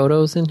there are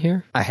photos in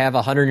here. I have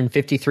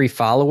 153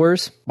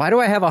 followers. Why do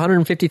I have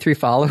 153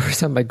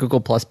 followers on my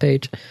Google Plus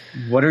page?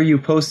 What are you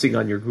posting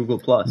on your Google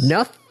Plus?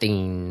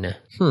 Nothing.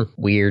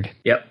 Weird.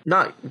 Yep.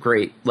 Not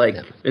great. Like,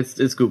 no.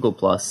 It's Google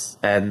Plus,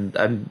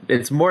 and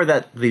it's more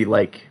that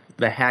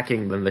the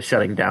hacking than the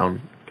shutting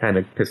down kind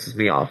of pisses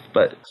me off.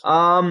 But,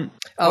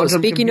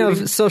 speaking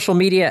of social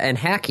media and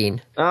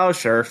hacking. Oh,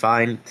 sure.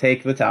 Fine.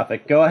 Take the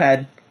topic. Go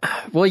ahead.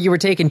 Well, you were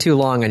taking too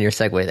long on your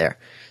segue there.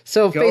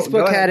 So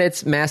Facebook had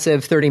its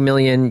massive 30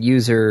 million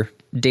user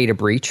data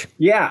breach.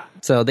 Yeah.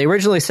 So they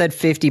originally said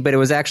 50, but it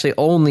was actually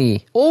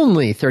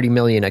only 30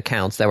 million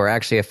accounts that were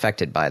actually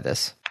affected by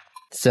this.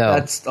 So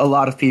that's a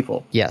lot of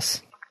people.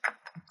 Yes.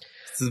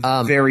 It's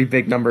a very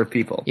big number of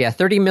people. Yeah,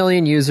 30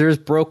 million users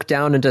broke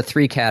down into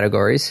 3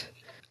 categories.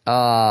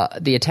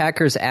 The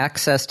attackers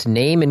accessed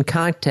name and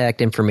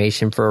contact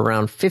information for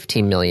around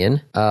 15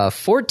 million.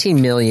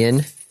 14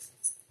 million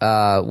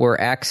were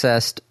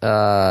accessed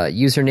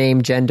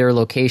username, gender,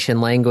 location,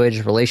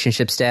 language,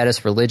 relationship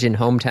status, religion,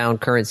 hometown,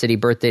 current city,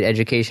 birth date,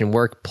 education,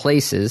 work,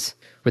 places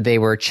where they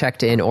were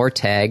checked in or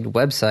tagged,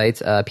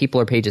 websites,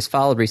 people or pages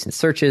followed, recent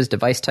searches,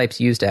 device types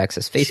used to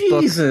access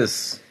Facebook.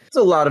 Jesus. That's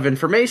a lot of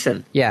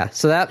information. Yeah,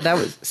 so that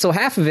was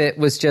half of it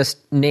was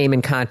just name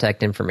and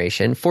contact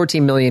information.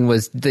 14 million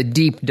was the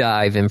deep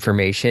dive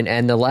information,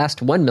 and the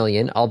last 1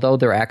 million, although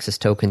their access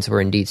tokens were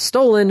indeed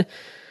stolen,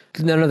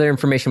 none of their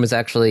information was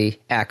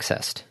actually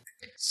accessed.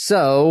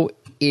 So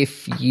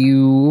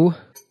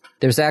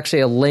there's actually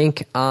a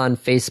link on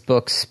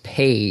Facebook's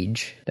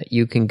page that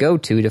you can go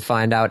to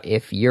find out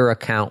if your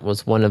account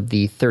was one of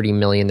the 30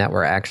 million that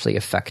were actually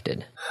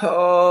affected.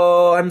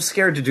 Oh, I'm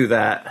scared to do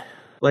that.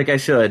 Like I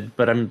should,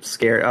 but I'm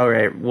scared. All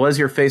right, was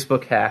your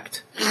Facebook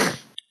hacked?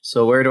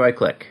 So where do I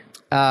click?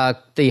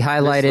 The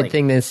highlighted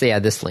thing that's,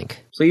 this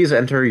link. Please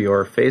enter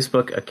your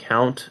Facebook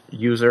account,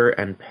 user,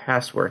 and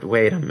password.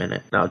 Wait a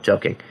minute. No,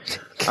 joking.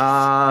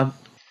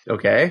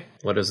 Okay.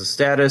 What is the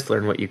status?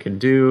 Learn what you can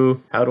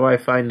do. How do I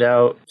find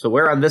out? So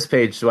where on this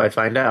page do I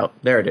find out?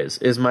 There it is.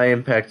 Is my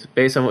impact,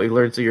 based on what we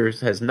learned, so yours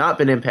has not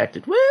been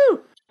impacted. Woo!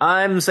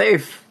 I'm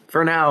safe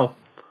for now.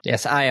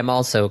 Yes, I am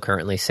also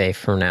currently safe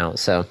for now,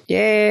 so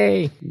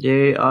yay!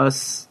 Yay,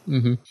 us.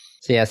 Mm-hmm.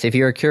 So yes, if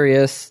you're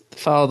curious,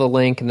 follow the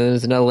link, and then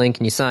there's another link,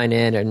 and you sign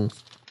in, and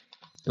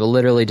it will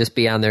literally just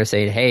be on there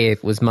saying, hey,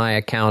 was my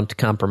account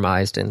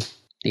compromised? And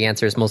the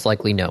answer is most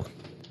likely no.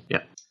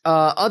 Yeah.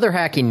 Other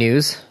hacking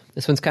news.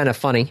 This one's kind of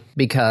funny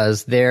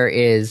because there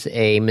is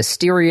a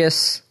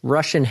mysterious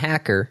Russian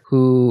hacker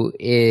who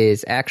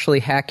is actually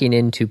hacking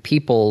into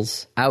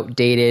people's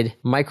outdated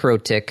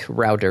MikroTik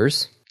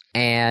routers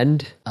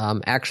and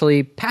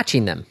actually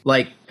patching them.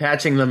 Like,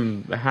 patching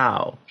them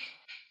how?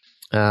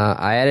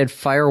 I added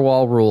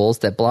firewall rules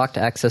that blocked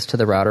access to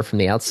the router from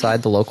the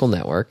outside the local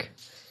network.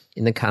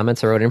 In the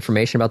comments, I wrote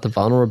information about the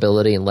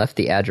vulnerability and left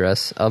the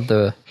address of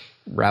the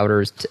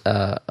routers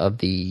of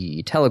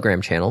the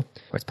Telegram channel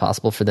where it's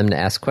possible for them to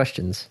ask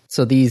questions.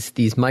 So these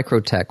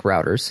MikroTik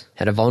routers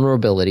had a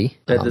vulnerability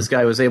that this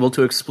guy was able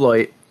to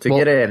exploit to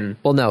get in.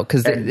 Well, no,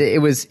 because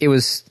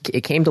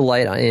it came to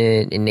light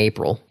in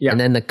April, and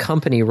then the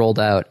company rolled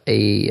out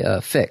a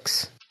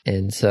fix,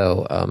 and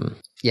so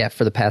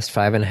for the past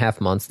 5.5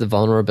 months, the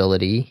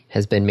vulnerability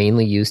has been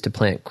mainly used to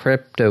plant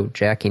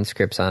cryptojacking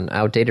scripts on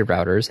outdated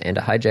routers and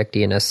to hijack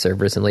DNS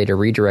servers and later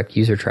redirect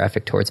user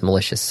traffic towards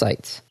malicious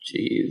sites.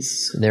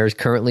 Jeez. There's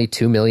currently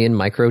 2 million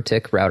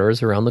MikroTik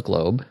routers around the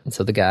globe. And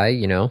so the guy,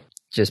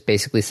 just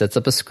basically sets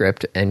up a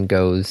script and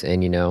goes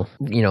and,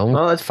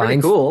 well, that's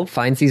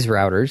finds these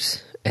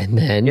routers and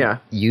then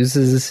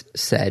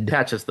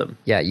patches them.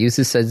 Yeah,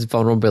 uses said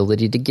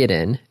vulnerability to get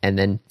in and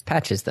then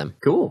patches them.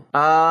 Cool.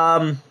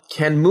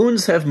 Can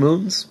moons have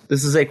moons?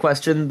 This is a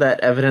question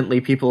that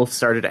evidently people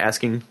started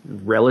asking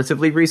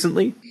relatively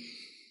recently.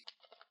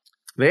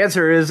 The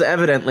answer is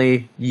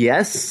evidently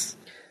yes.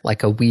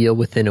 Like a wheel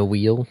within a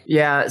wheel?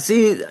 Yeah,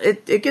 see,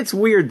 it gets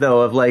weird, though,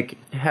 of, like,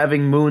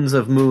 having moons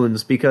of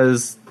moons,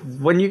 because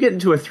when you get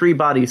into a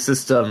three-body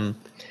system...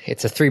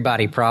 It's a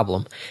three-body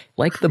problem.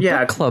 Like the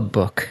book club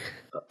book.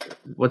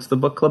 What's the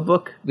book club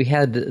book? We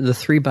had the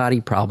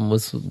three-body problem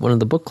was one of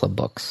the book club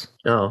books.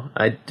 Oh,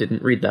 I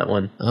didn't read that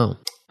one. Oh.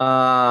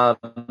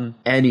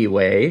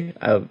 Anyway,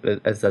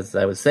 as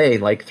I was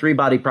saying, like,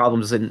 three-body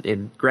problems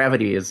in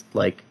gravity is,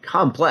 like,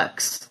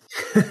 complex.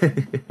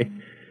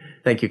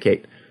 Thank you,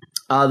 Kate.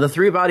 The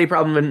three-body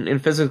problem in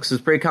physics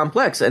is pretty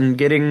complex, and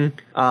getting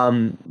a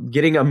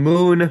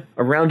moon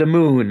around a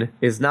moon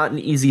is not an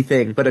easy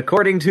thing. But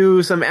according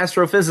to some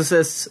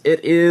astrophysicists,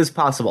 it is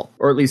possible,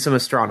 or at least some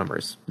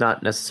astronomers,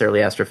 not necessarily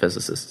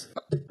astrophysicists.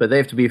 But they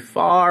have to be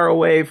far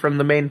away from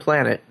the main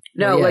planet.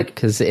 No,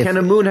 can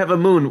a moon have a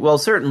moon? Well,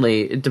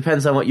 certainly. It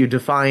depends on what you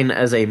define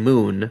as a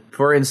moon.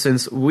 For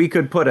instance, we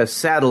could put a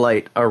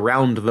satellite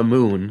around the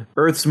moon.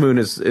 Earth's moon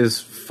is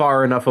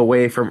far enough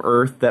away from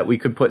Earth that we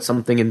could put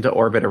something into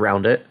orbit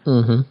around it.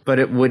 Mm-hmm. But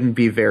it wouldn't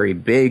be very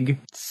big.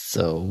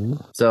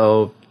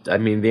 So, I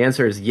mean, the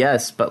answer is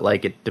yes, but,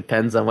 like, it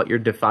depends on what you're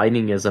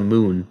defining as a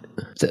moon.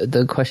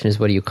 The question is,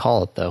 what do you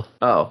call it, though?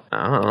 Oh,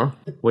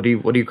 What do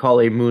you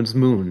call a moon's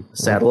moon?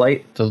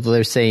 Satellite? So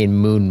they're saying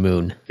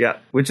moon. Yeah,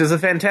 which is a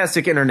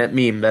fantastic internet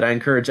meme that I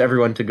encourage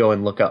everyone to go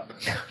and look up.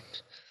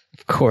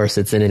 Of course,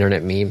 it's an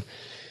internet meme.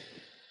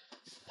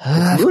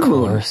 Of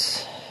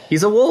course.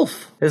 He's a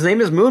wolf. His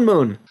name is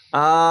Moon.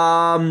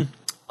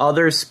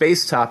 Other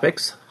space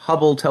topics.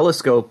 Hubble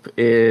telescope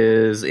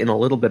is in a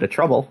little bit of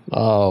trouble.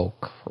 Oh,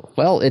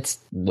 well, it's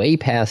way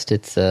past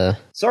its...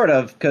 Sort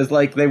of, because,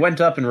 like, they went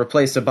up and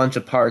replaced a bunch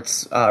of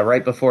parts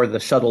right before the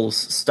shuttles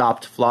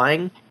stopped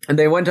flying. And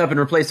they went up and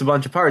replaced a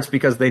bunch of parts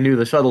because they knew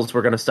the shuttles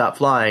were going to stop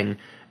flying.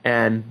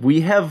 And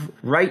we have,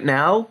 right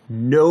now,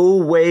 no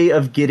way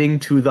of getting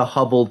to the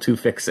Hubble to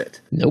fix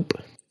it. Nope.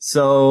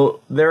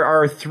 So there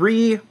are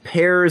 3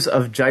 pairs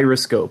of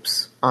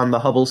gyroscopes on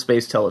the Hubble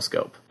Space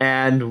Telescope,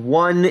 and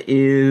one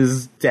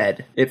is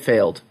dead. It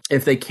failed.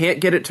 If they can't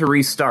get it to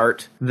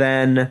restart,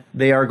 then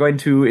they are going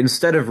to,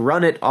 instead of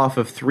run it off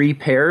of 3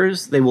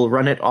 pairs, they will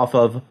run it off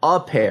of a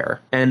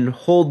pair and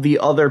hold the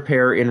other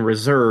pair in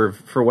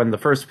reserve for when the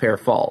first pair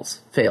fails.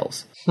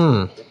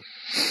 Oh,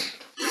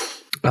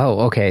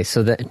 okay.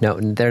 So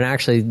they're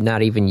actually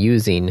not even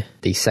using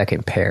the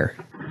second pair.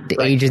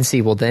 The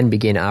agency will then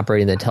begin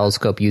operating the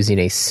telescope using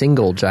a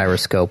single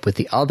gyroscope with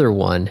the other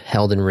one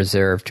held in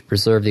reserve to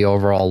preserve the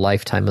overall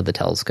lifetime of the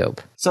telescope.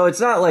 So it's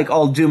not like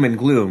all doom and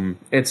gloom.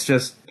 It's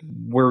just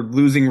we're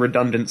losing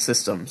redundant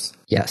systems.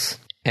 Yes.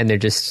 And they're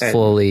just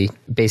slowly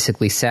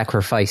basically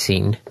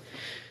sacrificing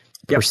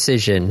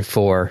precision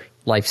for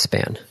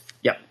lifespan.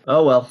 Yep.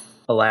 Oh, well,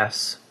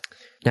 alas.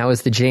 Now,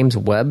 is the James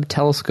Webb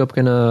telescope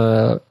going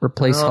to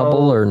replace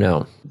Hubble or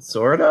no?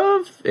 Sort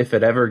of, if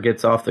it ever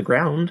gets off the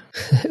ground.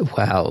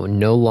 Wow,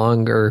 no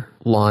longer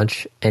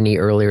launch any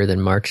earlier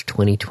than March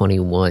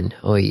 2021.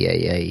 Oh,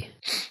 yay.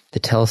 The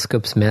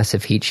telescope's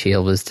massive heat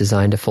shield was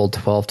designed to fold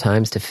 12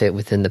 times to fit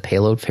within the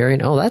payload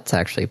variant. Oh, that's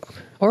actually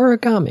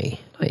origami.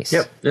 Nice.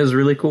 Yep, it was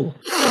really cool.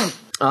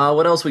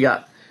 What else we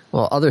got?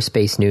 Well, other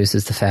space news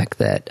is the fact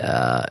that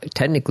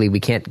technically we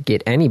can't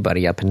get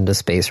anybody up into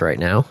space right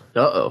now.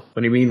 Uh-oh.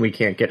 What do you mean we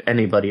can't get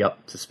anybody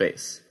up to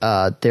space?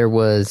 There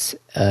was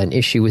an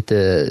issue with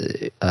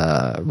the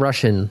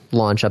Russian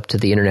launch up to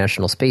the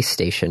International Space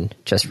Station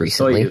just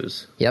recently.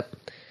 Soyuz. Yep.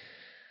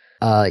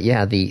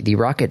 The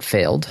rocket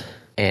failed,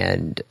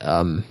 and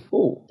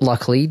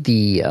luckily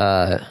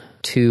the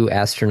two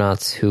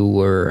astronauts who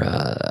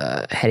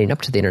were heading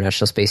up to the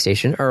International Space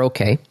Station are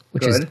okay,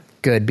 which is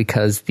good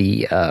because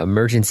the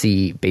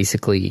emergency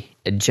basically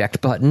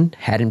eject button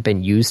hadn't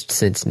been used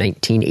since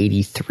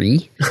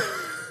 1983.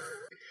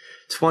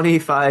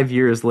 25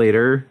 years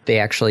later. They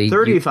actually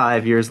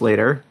 35 years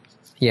later.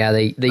 Yeah,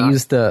 they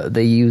used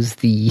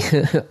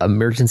the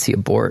emergency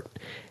abort,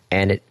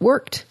 and it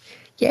worked.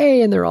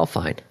 Yay, and they're all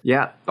fine.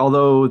 Yeah,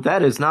 although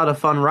that is not a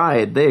fun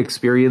ride. They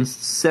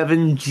experienced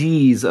 7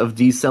 Gs of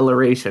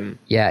deceleration.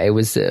 Yeah, it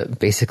was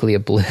basically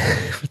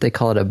what they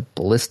call it, a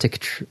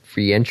ballistic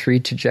re-entry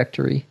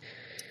trajectory.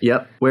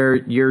 Yep, where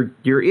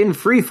you're in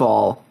free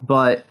fall,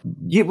 but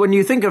when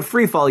you think of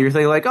free fall, you're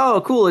thinking like,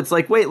 oh, cool, it's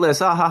like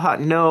weightless, ah ha ha.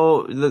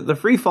 No, the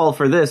free fall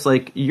for this,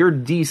 like, you're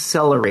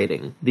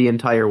decelerating the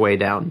entire way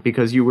down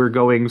because you were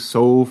going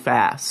so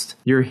fast.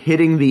 You're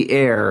hitting the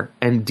air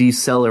and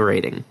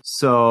decelerating.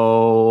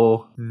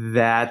 So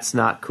that's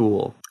not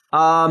cool.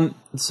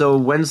 So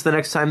when's the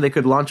next time they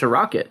could launch a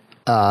rocket?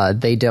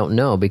 They don't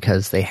know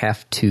because they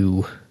have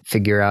to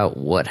figure out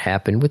what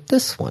happened with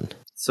this one.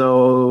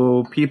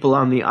 So people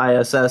on the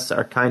ISS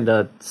are kind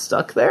of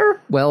stuck there?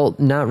 Well,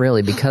 not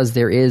really, because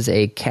there is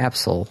a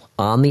capsule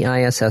on the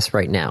ISS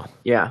right now.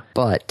 Yeah.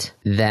 But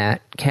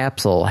that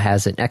capsule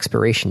has an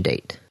expiration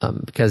date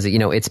because,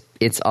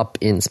 it's up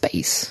in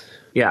space.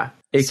 Yeah.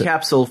 A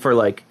capsule for,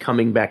 like,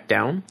 coming back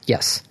down?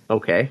 Yes.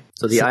 Okay.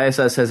 So the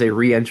ISS has a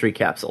re-entry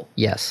capsule.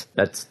 Yes.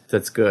 That's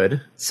good.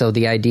 So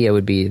the idea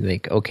would be,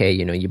 like, okay,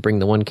 you bring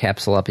the one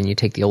capsule up and you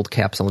take the old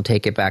capsule and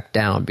take it back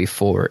down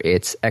before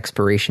its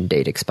expiration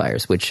date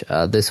expires, which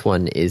this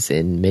one is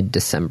in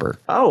mid-December.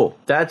 Oh,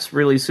 that's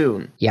really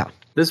soon. Yeah.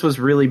 This was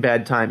really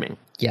bad timing.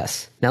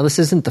 Yes. Now, this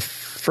isn't the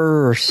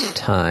first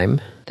time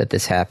that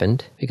this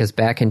happened, because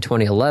back in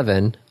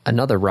 2011,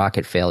 another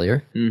rocket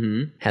failure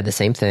had the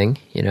same thing,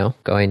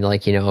 going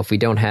like, if we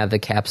don't have the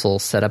capsule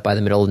set up by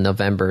the middle of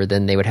November,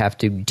 then they would have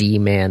to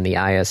de-man the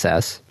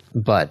ISS.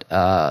 But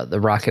the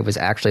rocket was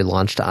actually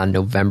launched on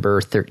November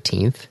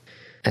 13th,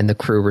 and the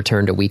crew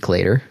returned a week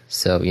later.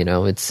 So,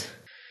 it's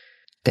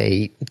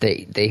they've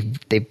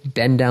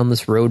been down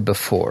this road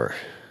before.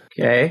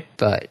 Okay.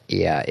 But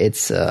yeah,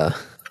 it's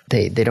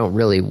they don't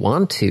really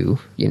want to,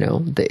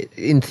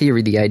 in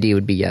theory, the idea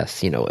would be,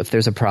 yes, if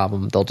there's a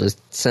problem, they'll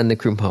just send the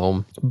crew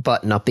home,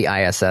 button up the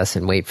ISS,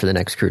 and wait for the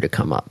next crew to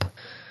come up.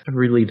 I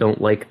really don't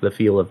like the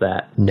feel of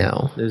that.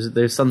 No.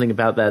 There's something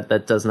about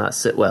that does not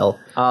sit well.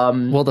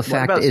 Well, the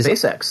fact is,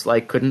 SpaceX?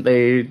 Like, couldn't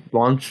they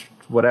launch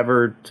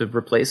whatever to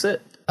replace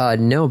it?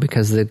 No,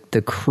 because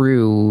the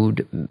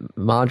crewed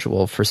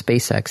module for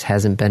SpaceX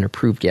hasn't been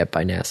approved yet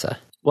by NASA.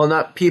 Well,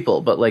 not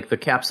people, but like the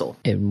capsule.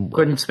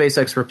 Couldn't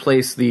SpaceX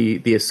replace the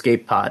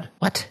escape pod?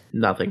 What?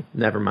 Nothing.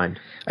 Never mind.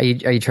 Are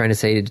you trying to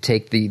say to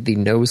take the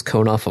nose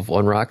cone off of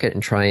one rocket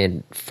and try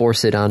and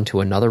force it onto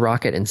another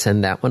rocket and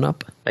send that one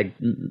up?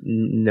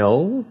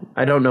 No.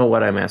 I don't know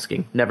what I'm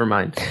asking. Never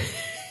mind.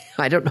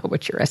 I don't know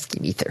what you're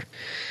asking either.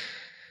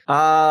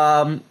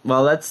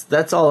 Well,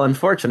 that's all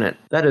unfortunate.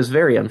 That is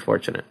very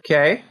unfortunate.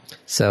 Okay.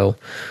 So,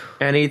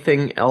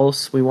 anything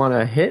else we want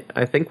to hit?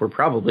 I think we're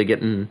probably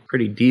getting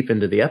pretty deep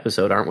into the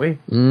episode, aren't we?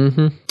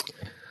 Mm-hmm.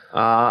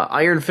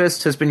 Iron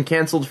Fist has been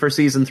canceled for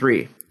season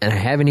 3. And I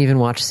haven't even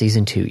watched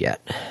season 2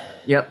 yet.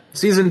 Yep.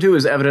 Season 2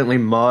 is evidently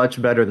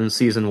much better than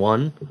season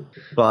 1,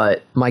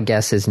 but my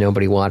guess is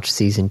nobody watched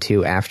season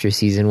 2 after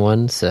season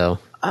 1, so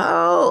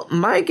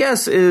my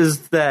guess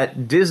is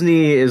that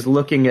Disney is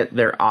looking at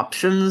their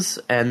options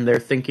and they're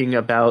thinking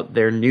about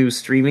their new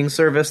streaming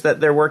service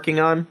that they're working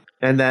on,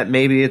 and that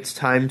maybe it's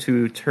time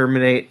to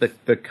terminate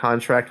the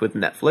contract with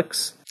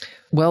Netflix.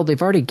 Well,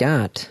 they've already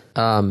got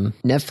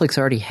Netflix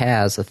already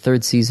has a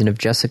 3rd season of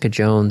Jessica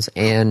Jones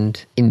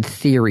and, in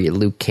theory,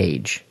 Luke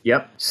Cage.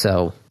 Yep.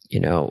 So,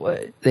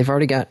 they've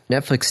already got,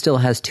 Netflix still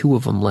has 2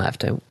 of them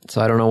left.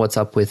 So I don't know what's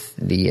up with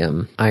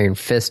the Iron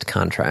Fist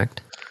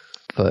contract.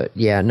 But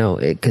yeah, no,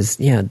 because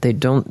they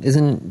don't.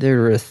 Isn't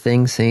there a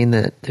thing saying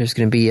that there's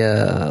going to be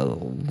a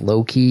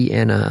Loki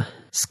and a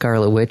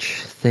Scarlet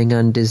Witch thing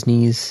on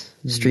Disney's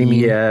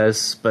streaming?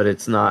 Yes, but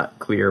it's not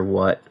clear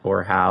what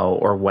or how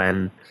or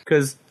when.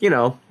 Because,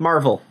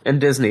 Marvel and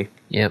Disney.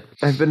 Yep.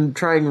 I've been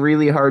trying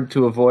really hard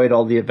to avoid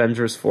all the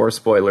Avengers 4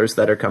 spoilers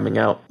that are coming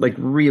out. Like,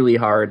 really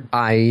hard.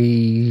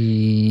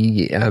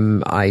 I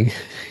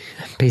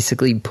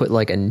basically put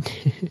like a...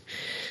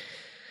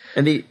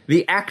 And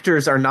the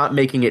actors are not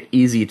making it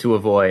easy to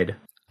avoid.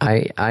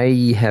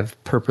 I have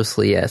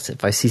purposely, yes,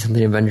 if I see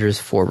something Avengers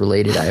 4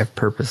 related, I have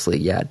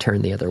purposely,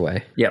 turned the other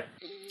way. Yep.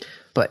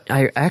 But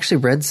I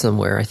actually read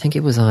somewhere, I think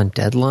it was on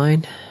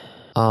Deadline,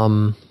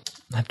 I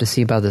have to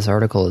see about this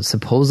article.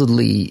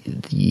 Supposedly,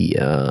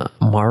 the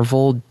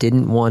Marvel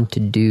didn't want to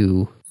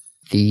do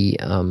the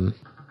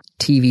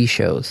TV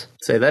shows.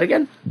 Say that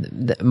again?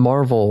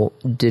 Marvel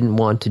didn't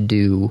want to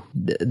do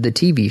the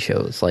TV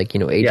shows, like,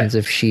 Agents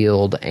of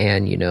S.H.I.E.L.D.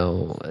 and,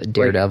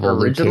 Daredevil,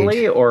 like originally, Luke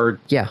Cage. Or...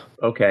 Yeah.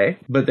 Okay,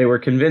 but they were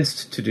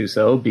convinced to do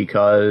so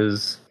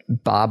because...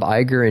 Bob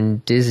Iger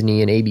and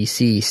Disney and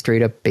ABC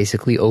straight up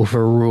basically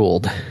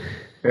overruled.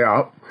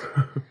 Yeah.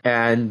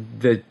 And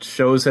the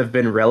shows have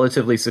been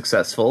relatively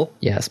successful.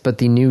 Yes, but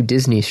the new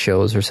Disney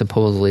shows are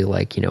supposedly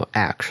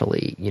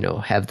actually,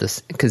 have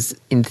this, because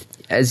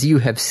as you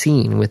have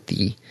seen with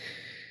the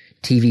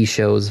TV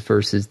shows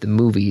versus the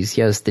movies,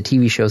 yes, the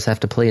TV shows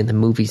have to play in the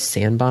movie's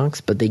sandbox,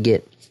 but they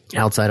get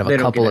outside of a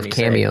couple of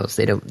cameos.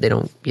 They don't,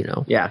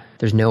 Yeah.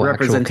 There's no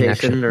actual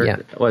connection.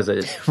 Was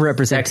it?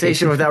 Representation.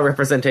 Taxation without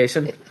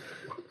representation?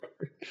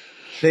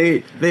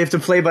 They have to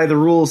play by the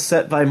rules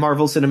set by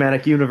Marvel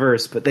Cinematic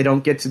Universe, but they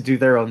don't get to do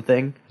their own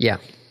thing. Yeah.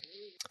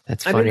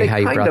 That's funny how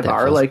you brought that. They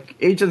kind of are. Like,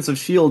 Agents of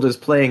S.H.I.E.L.D. is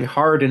playing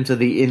hard into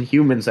the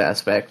Inhumans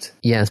aspect.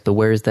 Yes, but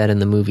where is that in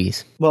the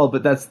movies? Well,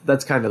 but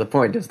that's kind of the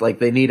point. Is like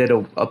they needed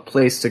a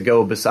place to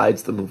go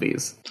besides the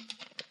movies.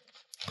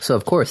 So,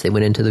 of course, they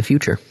went into the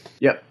future.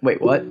 Yep.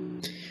 Wait, what?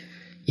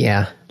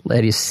 Yeah,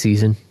 latest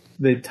season.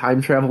 They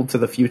time traveled to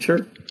the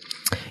future?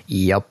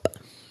 Yup.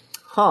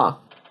 Huh.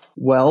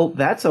 Well,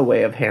 that's a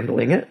way of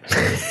handling it.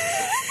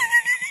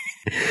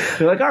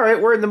 They're like, all right,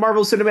 we're in the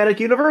Marvel Cinematic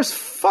Universe.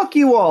 Fuck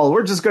you all.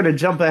 We're just going to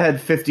jump ahead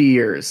 50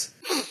 years.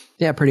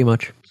 Yeah, pretty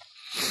much.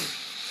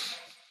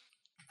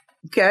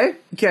 Okay.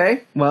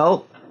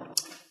 Well,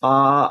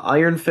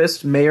 Iron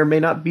Fist may or may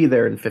not be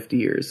there in 50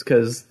 years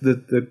because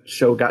the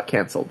show got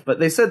canceled. But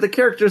they said the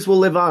characters will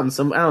live on.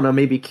 Some, I don't know,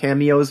 maybe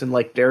cameos in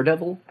like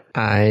Daredevil?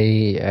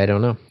 I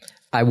don't know.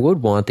 I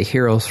would want the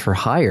Heroes for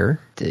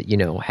Hire to,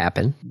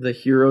 happen. The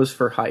Heroes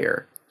for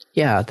Hire.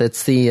 Yeah,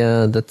 that's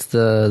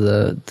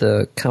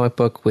the comic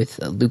book with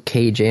Luke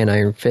Cage and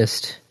Iron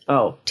Fist.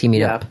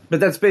 Teaming up. But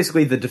that's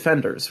basically the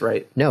Defenders,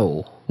 right?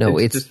 No,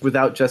 it's just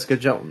without Jessica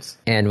Jones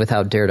and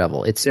without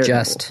Daredevil. It's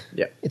just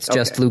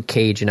Luke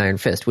Cage and Iron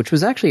Fist, which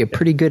was actually a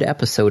pretty good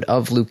episode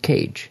of Luke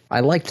Cage.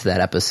 I liked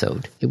that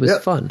episode. It was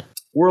fun.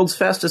 World's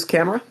fastest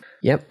camera?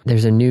 Yep,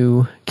 there's a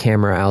new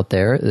camera out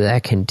there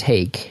that can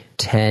take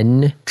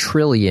 10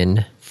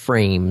 trillion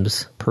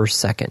frames per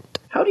second.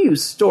 How do you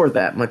store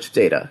that much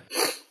data?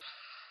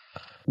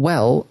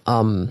 Well,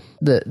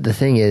 the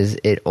thing is,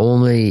 it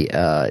only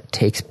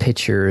takes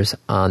pictures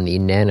on the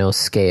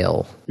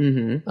nanoscale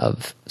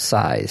of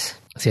size.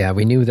 So yeah,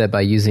 we knew that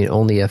by using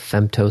only a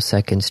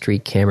femtosecond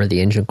streak camera,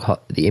 the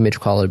image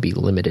quality would be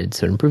limited.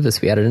 So to improve this,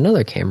 we added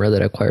another camera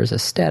that acquires a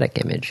static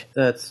image.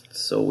 That's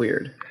so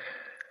weird.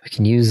 We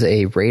can use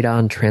a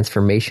radon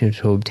transformation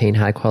to obtain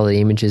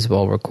high-quality images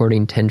while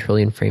recording 10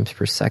 trillion frames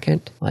per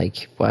second.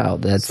 Like, wow,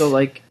 that's... So,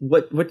 like,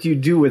 what do you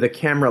do with a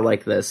camera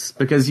like this?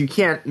 Because you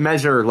can't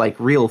measure, like,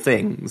 real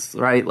things,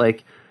 right?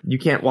 Like, you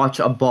can't watch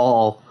a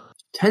ball.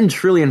 10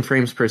 trillion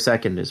frames per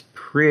second is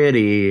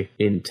pretty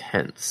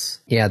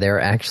intense. Yeah,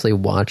 they're actually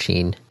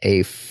watching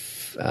a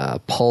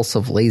pulse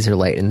of laser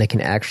light, and they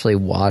can actually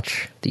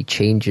watch the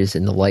changes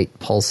in the light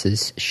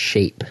pulse's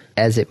shape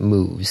as it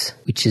moves,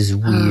 which is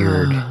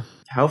weird.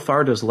 How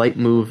far does light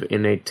move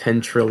in a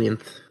 10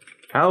 trillionth?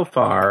 How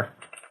far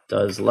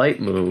does light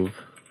move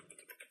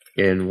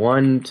in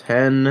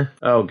 1/10?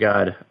 Oh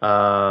god.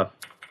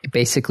 It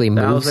basically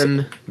moves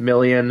 1,000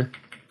 million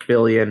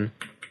billion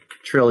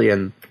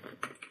trillion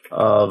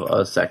of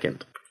a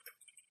second.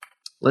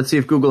 Let's see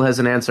if Google has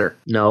an answer.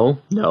 No.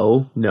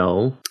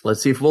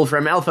 Let's see if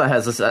Wolfram Alpha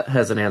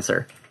has an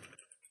answer.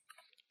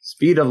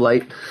 Speed of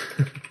light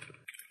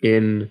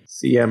in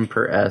cm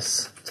per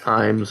s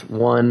times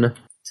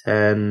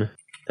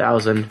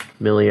 1/10,000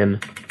 million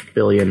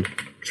billion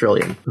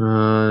trillion.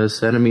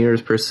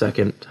 Centimeters per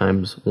second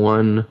times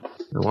 1.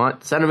 I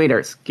want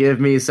centimeters. Give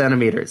me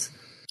centimeters.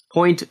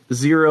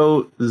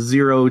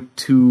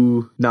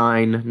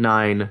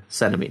 0.00299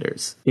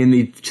 centimeters. In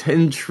the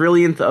 10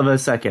 trillionth of a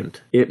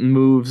second, it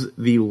moves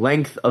the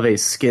length of a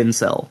skin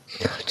cell.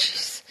 Oh,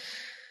 jeez.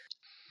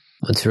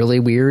 What's really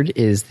weird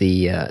is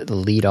the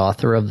lead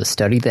author of the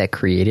study that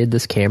created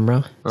this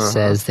camera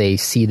says they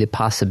see the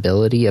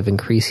possibility of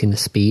increasing the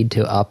speed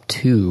to up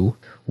to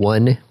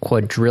 1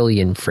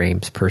 quadrillion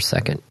frames per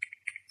second.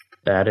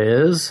 That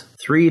is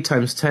 3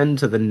 times 10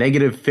 to the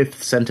negative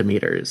 5th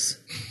centimeters.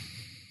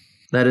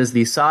 That is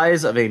the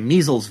size of a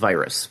measles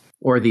virus,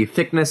 or the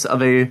thickness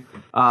of a...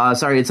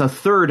 it's a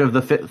third of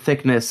the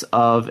thickness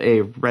of a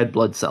red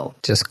blood cell.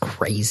 Just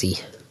crazy.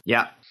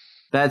 Yeah.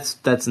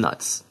 That's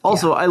nuts.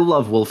 Also, I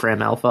love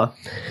Wolfram Alpha.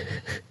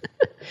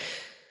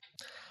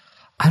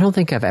 I don't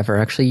think I've ever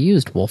actually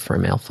used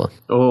Wolfram Alpha.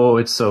 Oh,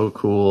 it's so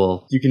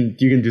cool. You can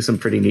do some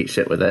pretty neat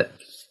shit with it.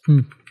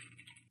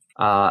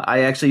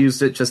 I actually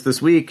used it just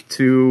this week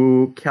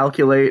to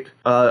calculate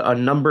a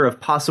number of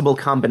possible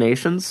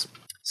combinations.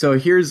 So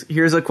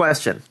here's a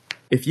question.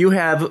 If you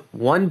have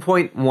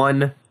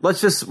 1.1,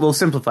 we'll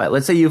simplify it.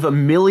 Let's say you have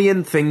 1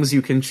 million things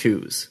you can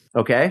choose,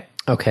 okay?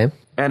 Okay.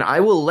 And I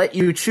will let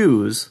you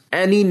choose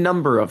any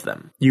number of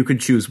them. You could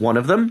choose one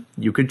of them.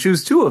 You could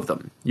choose 2 of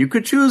them. You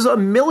could choose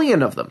 1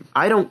 million of them.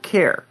 I don't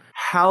care.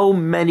 how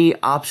many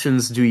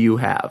options do you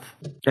have?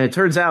 And it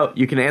turns out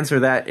you can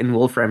answer that in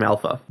Wolfram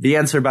Alpha. The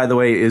answer, by the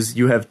way, is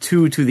you have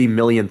 2 to the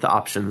millionth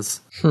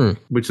options,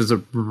 which is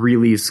a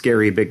really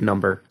scary big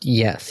number.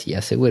 Yes,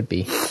 it would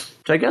be.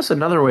 Which I guess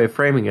another way of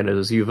framing it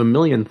is you have a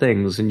million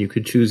things and you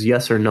could choose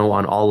yes or no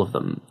on all of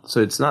them. So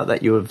it's not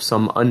that you have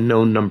some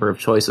unknown number of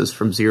choices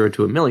from 0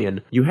 to a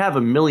million. You have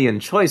a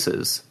million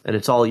choices and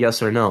it's all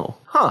yes or no.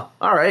 Huh,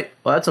 all right.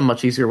 Well, that's a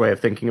much easier way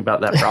of thinking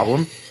about that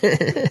problem.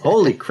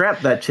 Holy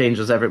crap, that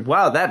changes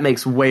Wow, that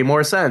makes way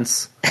more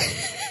sense.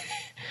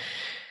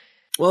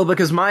 Well,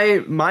 because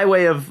my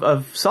way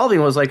of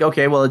solving was like,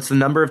 okay, well, it's the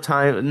number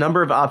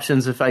of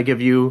options if I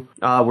give you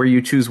where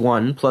you choose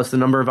 1, plus the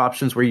number of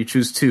options where you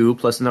choose 2,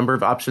 plus the number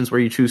of options where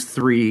you choose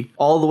 3,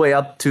 all the way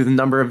up to the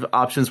number of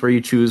options where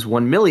you choose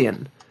 1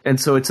 million. And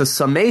so it's a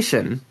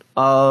summation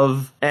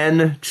of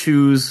n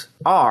choose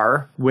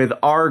r, with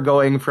r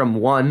going from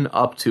 1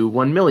 up to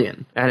 1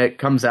 million. And it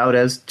comes out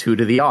as 2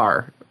 to the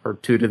r, or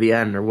 2 to the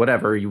n, or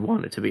whatever you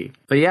want it to be.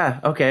 But yeah,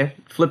 okay,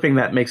 flipping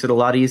that makes it a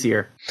lot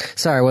easier.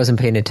 Sorry, I wasn't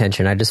paying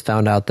attention. I just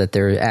found out that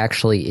there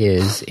actually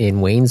is,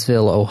 in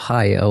Waynesville,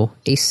 Ohio,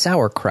 a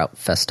sauerkraut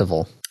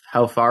festival.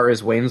 How far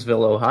is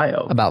Waynesville,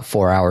 Ohio? About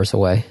 4 hours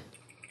away.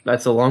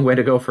 That's a long way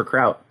to go for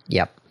kraut.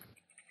 Yep.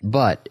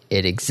 But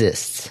it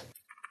exists.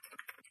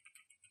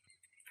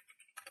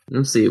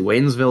 Let's see,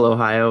 Waynesville,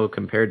 Ohio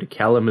compared to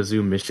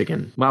Kalamazoo,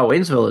 Michigan. Wow,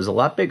 Waynesville is a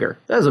lot bigger.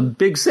 That is a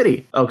big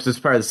city. Oh, because it's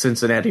part of the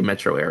Cincinnati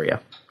metro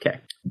area. Okay.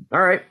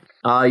 All right.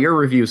 Your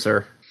review,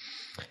 sir.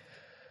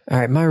 All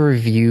right, my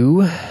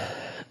review.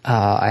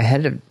 I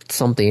had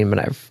something, but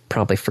I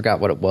promptly forgot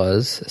what it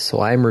was.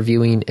 So I'm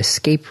reviewing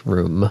Escape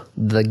Room,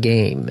 the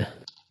game.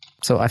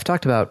 So I've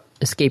talked about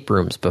escape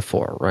rooms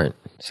before, right?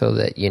 So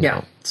that, you know.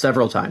 Yeah,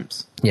 several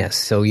times. Yes,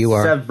 so you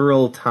are.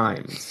 Several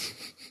times.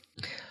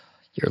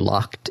 You're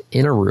locked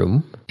in a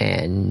room,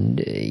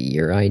 and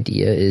your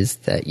idea is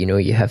that, you know,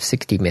 you have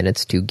 60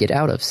 minutes to get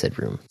out of said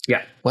room.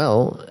 Yeah.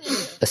 Well,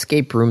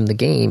 Escape Room, the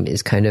game,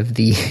 is kind of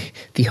the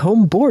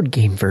home board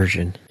game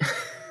version.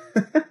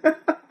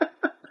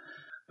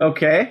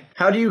 Okay.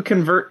 How do you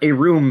convert a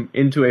room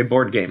into a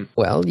board game?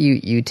 Well,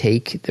 you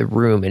take the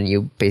room and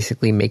you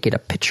basically make it a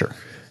picture.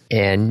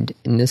 And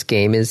in this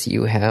game is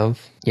you have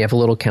a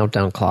little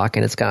countdown clock,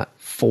 and it's got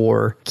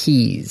 4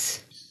 key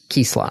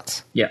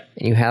slots. Yeah.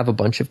 And you have a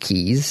bunch of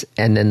keys,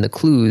 and then the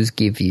clues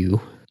give you,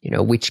 you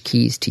know, which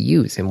keys to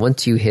use. And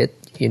once you hit,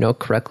 you know,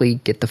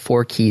 correctly get the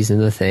 4 keys in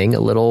the thing,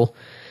 a little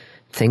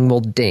thing will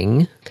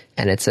ding,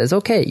 and it says,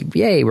 okay,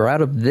 yay, we're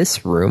out of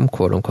this room,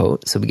 quote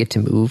unquote, so we get to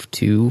move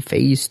to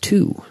phase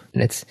 2.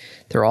 And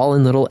they're all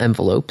in little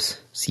envelopes,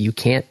 so you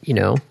can't, you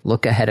know,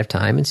 look ahead of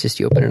time. It's just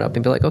you open it up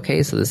and be like,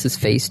 okay, so this is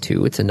phase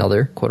 2. It's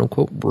another, quote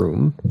unquote,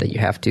 room that you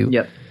have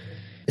to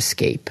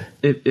escape.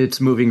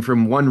 It's moving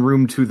from one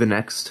room to the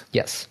next.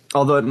 Yes.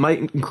 Although it might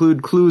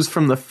include clues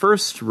from the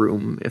first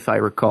room, if I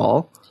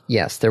recall.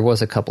 Yes, there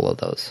was a couple of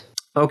those.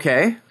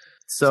 Okay.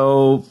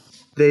 So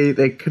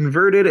they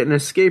converted an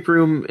escape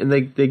room, and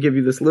they give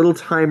you this little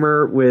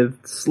timer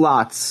with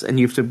slots, and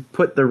you have to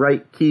put the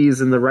right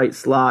keys in the right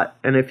slot.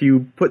 And if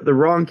you put the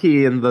wrong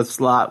key in the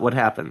slot, what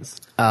happens?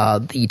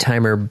 The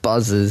timer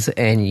buzzes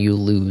and you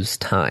lose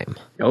time.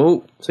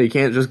 Oh, so you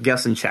can't just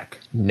guess and check.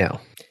 No.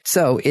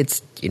 So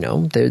it's, you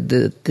know,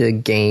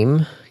 the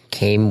game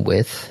came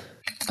with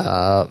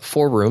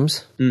 4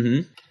 rooms.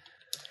 Mm-hmm.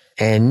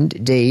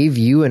 And Dave,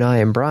 you and I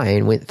and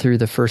Brian went through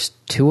the first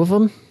 2 of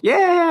them.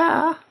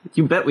 Yeah,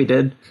 you bet we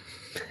did.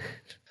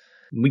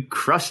 We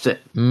crushed it.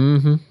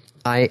 Mm-hmm.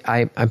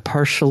 I'm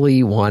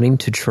partially wanting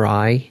to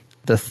try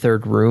the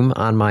 3rd room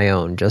on my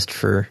own, just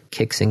for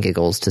kicks and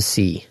giggles to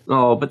see.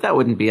 Oh, but that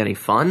wouldn't be any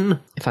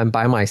fun. If I'm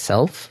by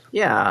myself?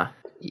 Yeah.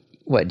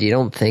 What, you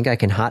don't think I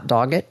can hot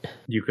dog it?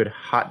 You could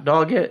hot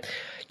dog it?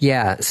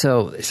 Yeah,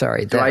 so,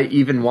 sorry. Do I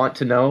even want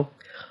to know?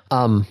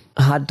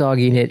 Hot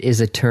dogging it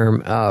is a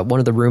term. One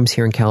of the rooms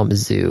here in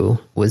Kalamazoo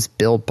was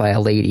built by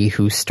a lady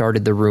who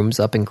started the rooms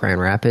up in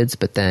Grand Rapids,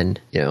 but then,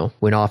 you know,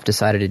 went off,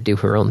 decided to do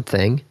her own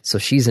thing. So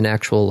she's an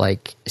actual,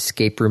 like,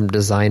 escape room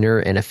designer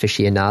and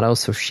aficionado.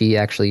 So she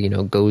actually, you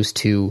know, goes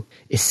to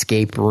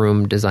escape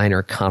room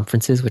designer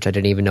conferences, which I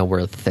didn't even know were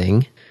a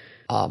thing.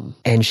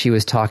 And she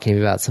was talking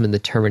about some of the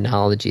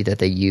terminology that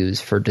they use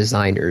for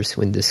designers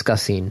when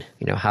discussing,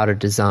 you know, how to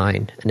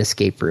design an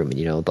escape room. And,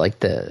 you know,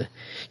 like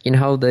you know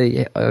how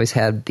they always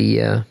had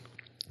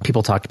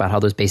people talked about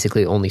how there's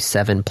basically only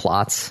 7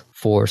 plots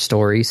for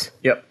stories.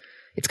 Yep.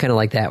 It's kind of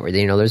like that, where,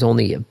 you know, there's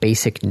only a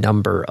basic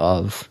number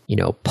of, you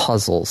know,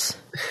 puzzles.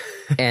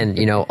 And,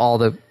 you know, all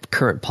the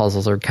current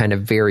puzzles are kind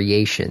of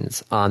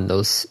variations on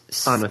those.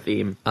 On a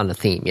theme. On a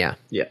theme, yeah.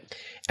 Yeah.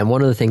 And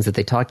one of the things that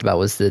they talked about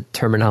was the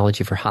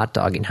terminology for hot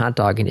dogging. Hot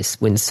dogging is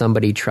when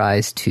somebody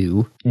tries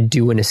to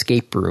do an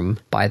escape room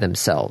by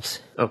themselves.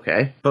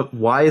 Okay. But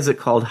why is it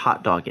called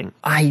hot dogging?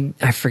 I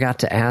forgot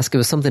to ask. It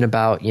was something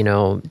about, you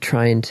know,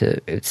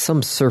 it's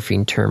some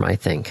surfing term, I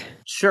think.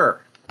 Sure.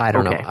 I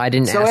don't know. I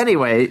didn't So ask.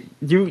 anyway,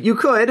 you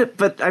could,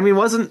 but I mean,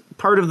 wasn't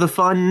part of the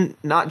fun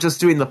not just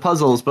doing the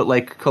puzzles, but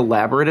like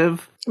collaborative?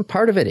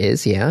 Part of it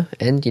is, yeah.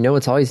 And,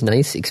 it's always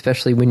nice,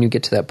 especially when you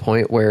get to that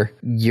point where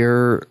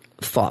your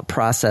thought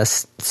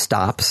process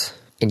stops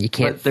and you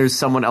can't. But there's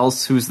someone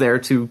else who's there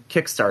to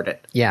kickstart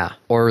it. Yeah.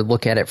 Or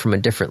look at it from a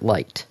different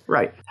light.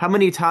 Right. How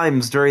many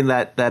times during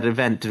that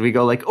event did we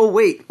go like, oh,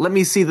 wait, let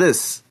me see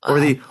this? Or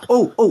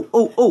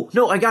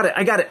no, I got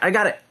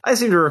it. I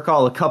seem to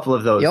recall a couple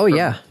of those. Oh,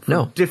 yeah.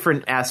 No.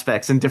 Different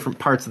aspects and different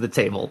parts of the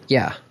table.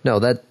 Yeah. No,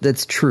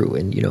 that's true.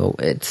 And,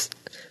 it's.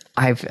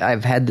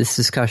 I've had this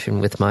discussion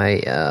with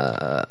my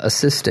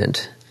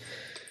assistant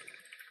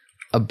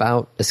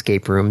about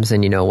escape rooms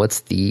and,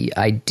 what's the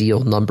ideal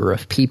number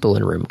of people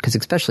in a room. Because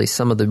especially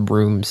some of the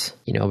rooms,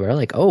 we're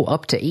like,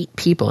 up to 8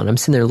 people. And I'm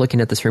sitting there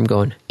looking at this room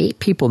going, 8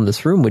 people in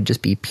this room would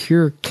just be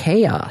pure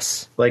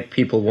chaos. Like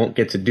people won't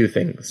get to do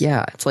things.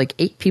 Yeah, it's like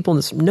 8 people in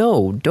this.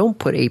 No, don't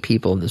put 8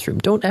 people in this room.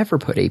 Don't ever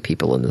put 8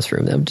 people in this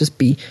room. That would just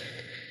be,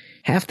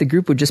 half the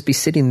group would just be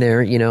sitting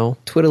there,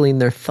 twiddling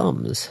their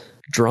thumbs,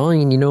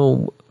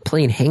 drawing,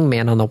 playing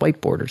hangman on the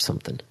whiteboard or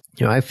something.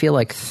 I feel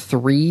like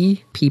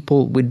 3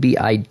 people would be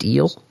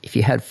ideal. If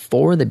you had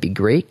 4, that'd be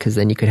great, because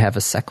then you could have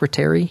a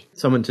secretary.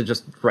 Someone to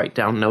just write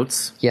down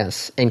notes.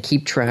 Yes, and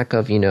keep track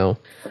of,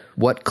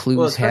 what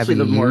clues have you especially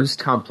the more used.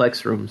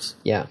 complex rooms.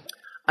 Yeah.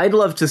 I'd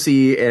love to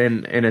see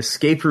an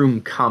escape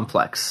room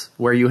complex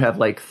where you have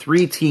like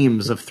 3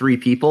 teams of 3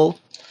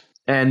 people,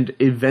 and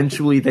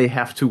eventually they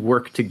have to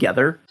work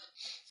together.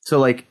 So,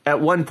 like,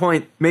 at one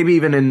point, maybe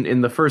even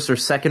in the first or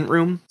second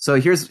room. So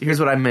here's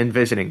what I'm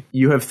envisioning.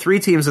 You have 3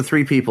 teams of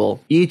 3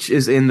 people. Each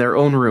is in their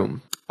own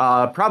room.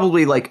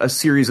 Probably like a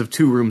series of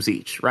 2 rooms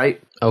each,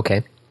 right?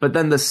 Okay. But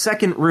then the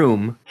second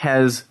room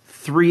has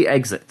 3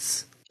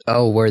 exits.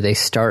 Oh, where they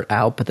start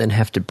out but then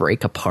have to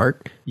break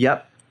apart?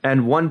 Yep.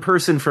 And one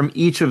person from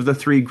each of the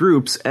 3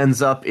 groups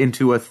ends up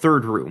into a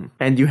third room.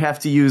 And you have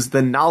to use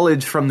the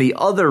knowledge from the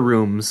other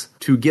rooms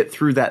to get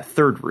through that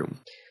third room.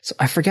 So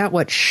I forgot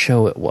what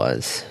show it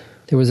was.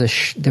 There was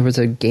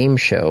a game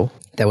show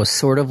that was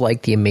sort of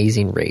like The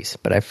Amazing Race,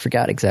 but I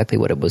forgot exactly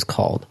what it was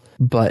called.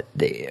 But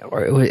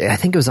I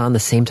think it was on the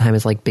same time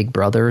as like Big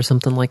Brother or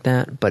something like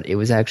that. But it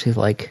was actually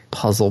like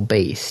puzzle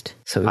based.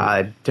 So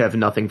I have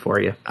nothing for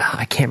you.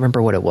 I can't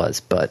remember what it was,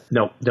 but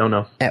Nope, don't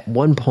know. At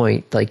one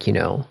point, like,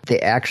 they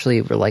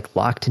actually were like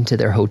locked into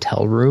their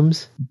hotel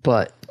rooms,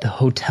 but the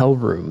hotel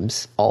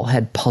rooms all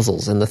had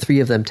puzzles, and the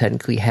 3 of them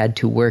technically had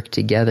to work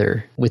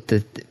together with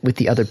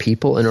the other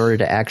people in order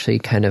to actually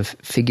kind of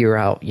figure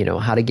out,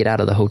 how to get out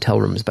of the hotel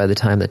rooms by the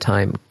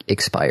time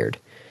expired.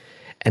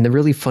 And the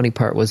really funny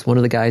part was one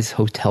of the guys'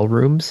 hotel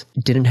rooms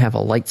didn't have a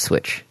light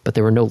switch, but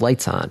there were no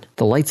lights on.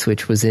 The light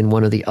switch was in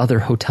one of the other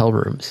hotel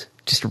rooms,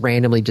 just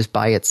randomly, just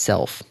by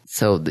itself.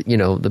 So,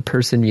 the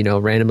person,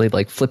 randomly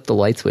like flipped the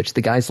light switch.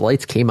 The guy's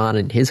lights came on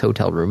in his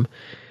hotel room.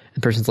 The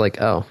person's like,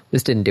 oh,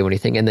 this didn't do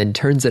anything, and then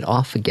turns it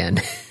off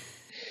again.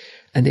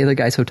 And the other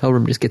guy's hotel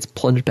room just gets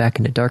plunged back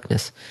into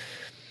darkness.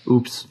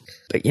 Oops.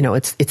 But,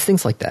 it's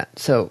things like that.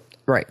 So,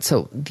 right.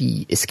 So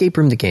the escape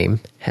room, the game,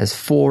 has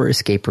 4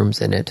 escape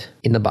rooms in it,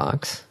 in the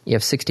box. You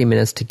have 60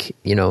 minutes to,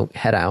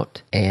 head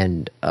out.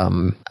 And,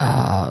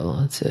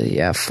 let's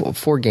see,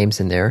 4 games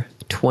in there.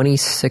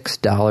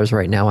 $26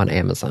 right now on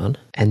Amazon.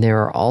 And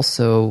there are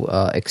also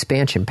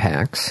expansion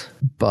packs,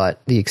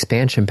 but the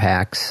expansion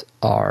packs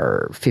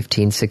are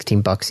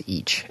 $15-16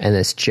 each, and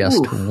it's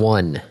just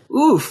one.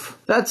 Oof,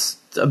 that's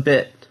a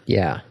bit.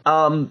 Yeah.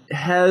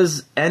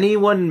 Has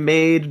anyone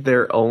made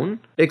their own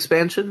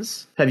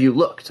expansions? Have you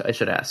looked, I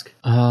should ask?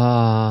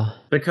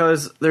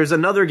 Because there's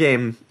another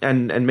game,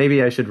 and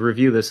maybe I should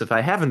review this if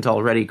I haven't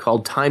already,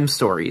 called Time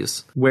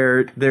Stories,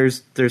 where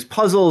there's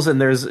puzzles and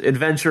there's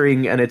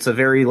adventuring, and it's a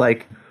very,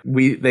 like,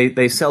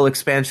 they sell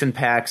expansion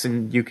packs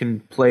and you can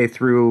play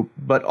through,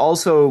 but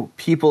also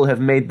people have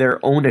made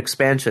their own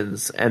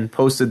expansions and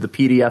posted the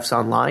PDFs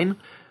online.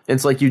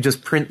 It's like you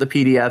just print the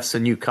PDFs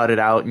and you cut it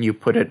out and you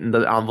put it in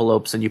the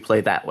envelopes and you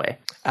play that way.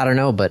 I don't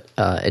know, but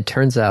it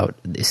turns out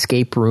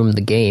Escape Room,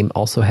 the game,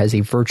 also has a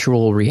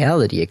virtual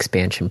reality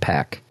expansion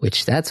pack,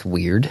 which that's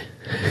weird.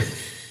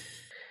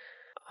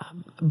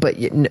 But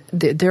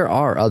there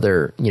are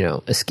other,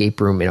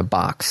 Escape Room in a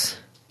box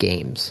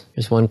games.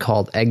 There's one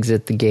called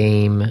Exit the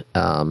Game.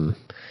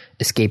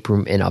 Escape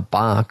Room in a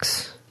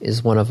Box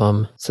is one of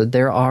them. So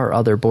there are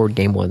other board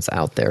game ones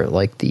out there.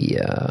 Like the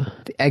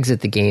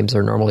Exit the Games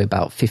are normally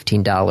about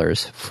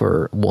 $15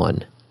 for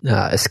one.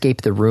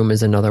 Escape the Room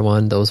is another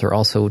one. Those are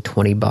also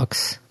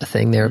 $20 a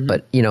thing there. Mm-hmm.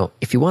 But,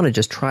 if you want to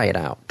just try it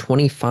out,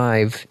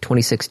 $25,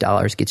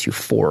 $26 gets you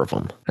 4 of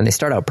them. And they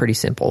start out pretty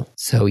simple.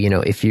 So,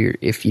 if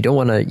you don't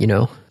want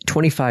to,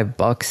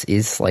 $25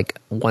 is like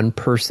one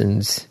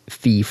person's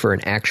fee for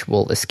an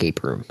actual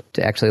escape room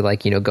to actually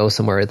go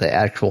somewhere at the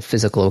actual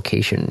physical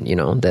location,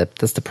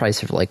 that's the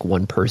price of like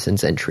one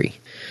person's entry.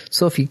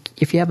 So if you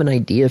have an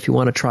idea, if you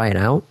want to try it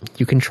out,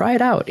 you can try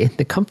it out in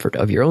the comfort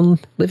of your own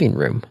living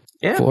room.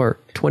 Yeah. for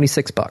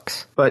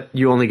 $26. But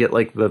you only get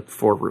like the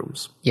 4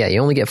 rooms. Yeah,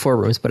 you only get 4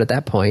 rooms, but at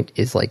that point,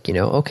 it's like,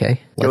 okay,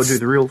 Go do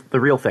the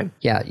real thing.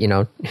 Yeah,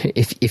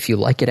 if you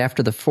like it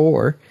after the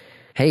 4,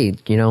 hey,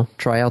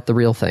 try out the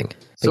real thing.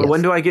 But So yes.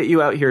 when do I get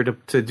you out here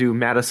to do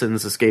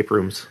Madison's escape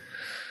rooms?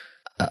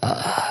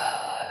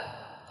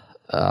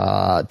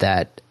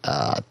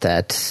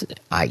 That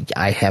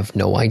I have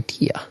no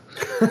idea.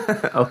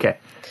 Okay.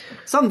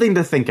 Something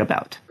to think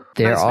about.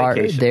 There Nice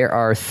vacation. there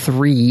are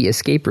 3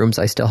 escape rooms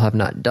I still have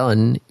not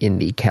done in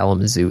the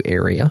Kalamazoo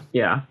area.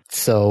 Yeah.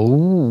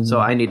 So So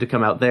I need to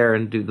come out there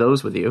and do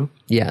those with you.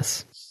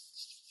 yes.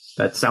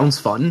 That sounds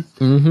fun.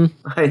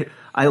 Mm-hmm.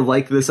 I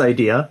like this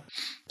idea.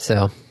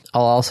 So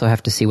I'll also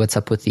have to see what's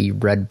up with the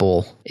Red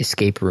Bull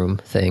escape room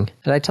thing.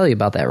 Did I tell you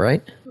about that,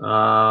 right?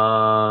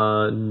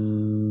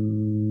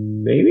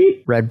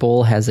 Maybe? Red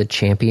Bull has a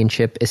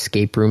championship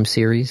escape room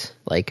series,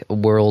 like a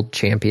world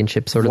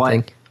championship sort of What?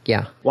 thing.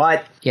 Yeah.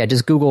 What? Yeah,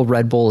 just Google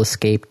Red Bull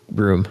escape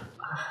room.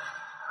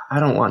 I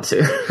don't want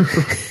to.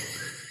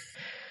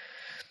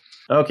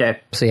 Okay.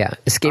 So yeah,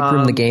 Escape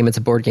Room the game, it's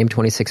a board game,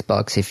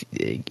 $26. If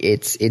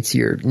it's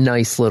your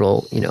nice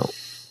little,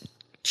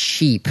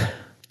 cheap,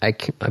 I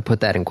put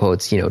that in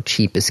quotes,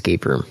 cheap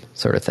escape room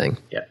sort of thing.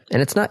 Yeah.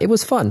 And it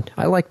was fun.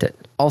 I liked it.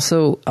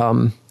 Also,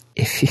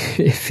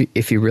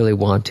 if you really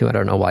want to, I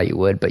don't know why you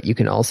would, but you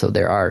can also,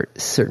 there are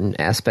certain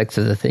aspects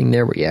of the thing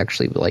there where you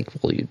actually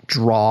will you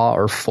draw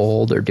or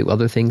fold or do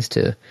other things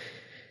to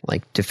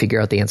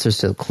figure out the answers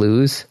to the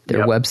clues. Their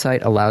Yep.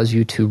 website allows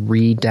you to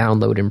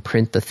re-download and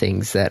print the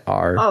things that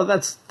are Oh,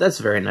 that's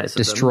very nice.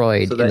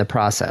 destroyed of them, so in that the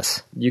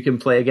process. you can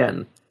play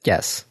again.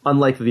 Yes.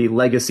 Unlike the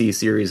Legacy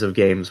series of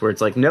games, where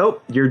it's like,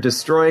 nope, you're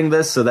destroying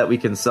this so that we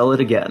can sell it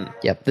again.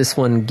 Yep. This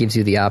one gives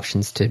you the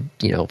options to,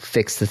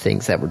 fix the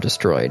things that were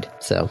destroyed.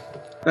 So,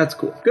 That's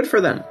cool. Good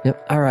for them.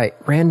 yep. All right.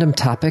 Random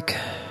topic.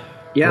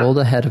 Yeah. Rolled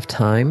ahead of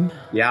time.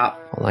 Yeah.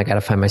 Well, I got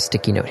to find my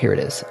sticky note. Here it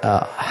is.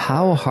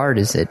 How hard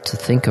is it to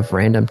think of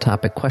random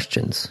topic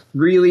questions?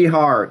 Really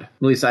hard. At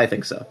least I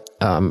think so.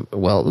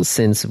 Well,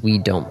 since we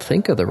don't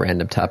think of the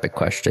random topic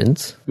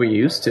questions. We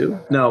used to.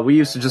 No, we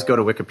used to just go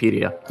to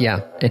Wikipedia.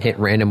 Yeah. And hit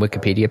random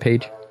Wikipedia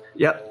page.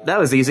 Yep, that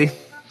was easy.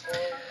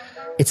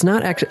 It's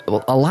not actually,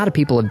 well, a lot of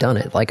people have done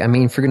it.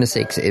 For goodness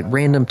sakes,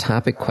 random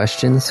topic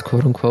questions,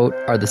 quote unquote,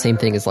 are the same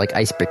thing as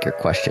icebreaker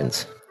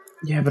questions.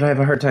 Yeah, but I have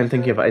a hard time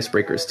thinking of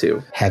icebreakers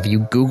too. Have you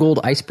Googled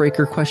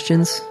icebreaker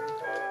questions?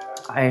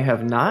 I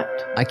have not.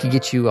 I could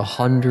get you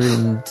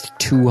 100,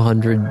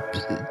 200,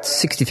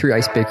 63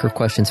 icebreaker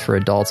questions for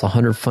adults,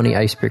 100 funny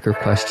icebreaker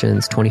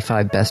questions,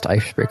 25 best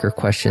icebreaker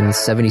questions,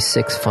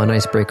 76 fun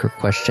icebreaker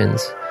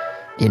questions.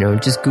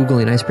 Just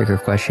Googling icebreaker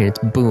question, it's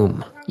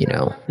boom,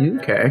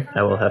 Okay,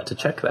 I will have to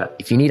check that.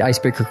 If you need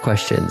icebreaker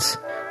questions,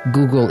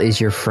 Google is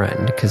your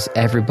friend because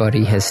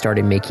everybody has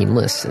started making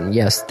lists. And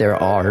yes, there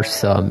are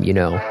some,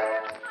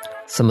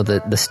 some of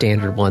the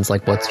standard ones,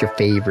 like what's your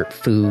favorite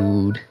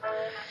food?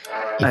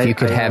 If you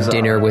could have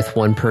dinner with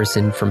one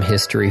person from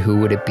history, who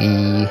would it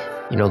be?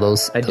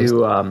 Those. I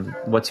do,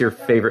 what's your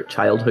favorite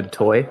childhood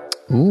toy?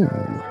 Ooh.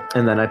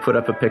 And then I put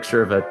up a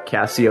picture of a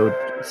Casio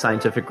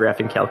scientific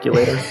graphing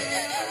calculator.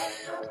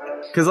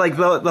 Because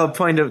the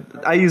point of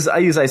I use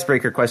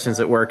icebreaker questions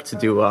at work to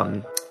do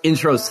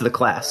intros to the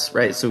class,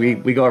 right? So we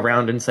go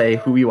around and say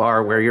who you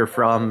are, where you're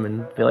from,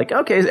 and be like,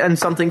 okay, and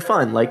something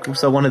fun,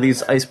 so one of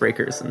these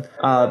icebreakers, and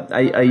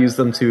I use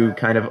them to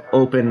kind of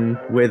open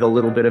with a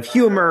little bit of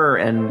humor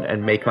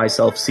and make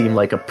myself seem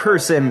like a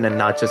person and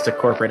not just a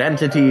corporate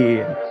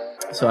entity.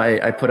 So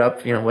I put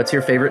up, what's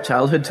your favorite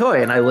childhood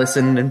toy? And I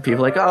listen, and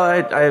people are like,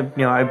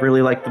 oh, I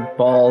really like the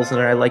balls,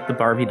 and I like the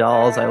Barbie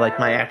dolls, I like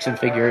my action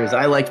figures,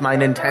 I like my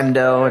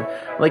Nintendo, and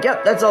I'm like,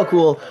 yep, that's all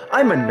cool.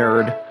 I'm a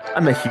nerd.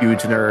 I'm a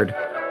huge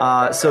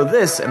nerd. So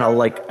this, and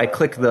I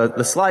click the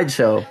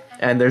slideshow,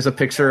 and there's a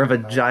picture of a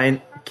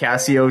giant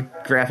Casio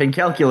graphing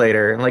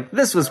calculator, and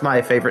this was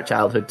my favorite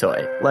childhood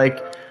toy.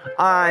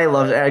 I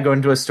loved it. I go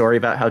into a story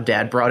about how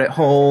Dad brought it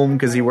home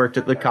because he worked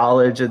at the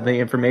college in the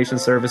information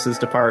services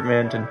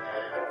department, and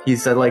he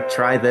said,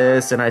 try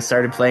this, and I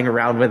started playing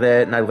around with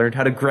it, and I learned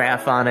how to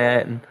graph on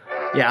it, and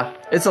yeah,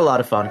 it's a lot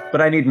of fun,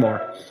 but I need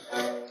more.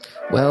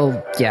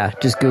 Well, yeah,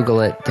 just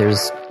Google it.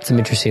 There's some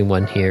interesting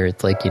one here.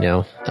 It's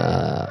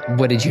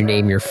what did you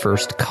name your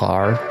first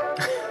car?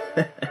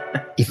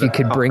 If you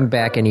could bring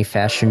back any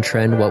fashion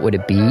trend, what would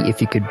it be?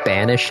 If you could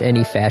banish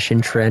any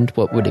fashion trend,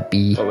 what would it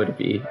be? What would it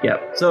be?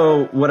 Yep.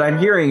 So what I'm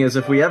hearing is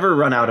if we ever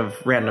run out of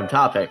random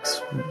topics,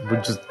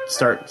 we'd just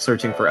start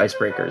searching for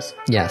icebreakers.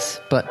 Yes,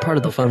 but part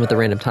of the fun with the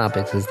random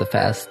topics is the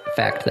fact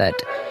that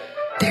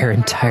they're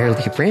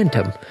entirely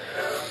random.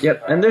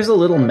 Yep, and there's a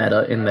little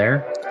meta in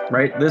there,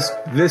 right?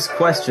 This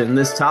question,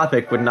 this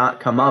topic would not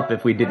come up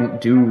if we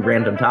didn't do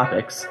random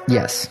topics.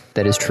 Yes,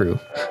 that is true.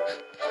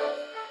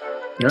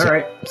 All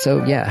right.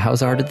 So yeah, how's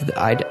hard?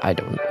 I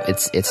don't.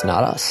 It's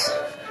not us.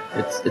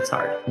 It's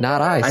hard.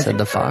 Not I said think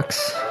the so.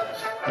 fox.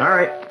 All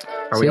right.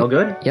 Are we all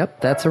good?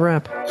 Yep, that's a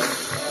wrap.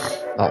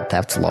 Oh,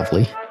 that's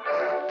lovely.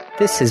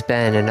 This has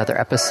been another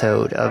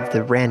episode of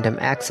the Random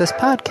Access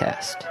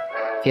Podcast.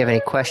 If you have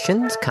any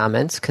questions,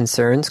 comments,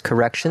 concerns,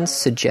 corrections,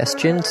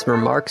 suggestions,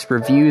 remarks,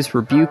 reviews,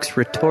 rebukes,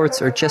 retorts,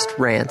 or just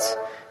rants,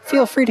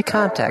 feel free to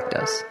contact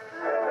us.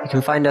 You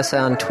can find us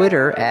on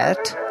Twitter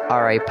at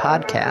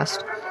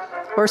RAPodcast,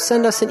 or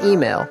send us an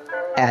email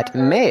at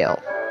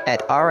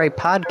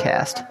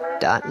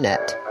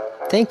mail@rapodcast.net.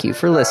 Thank you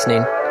for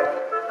listening.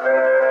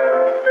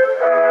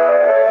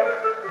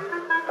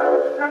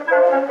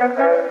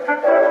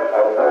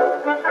 Thank you.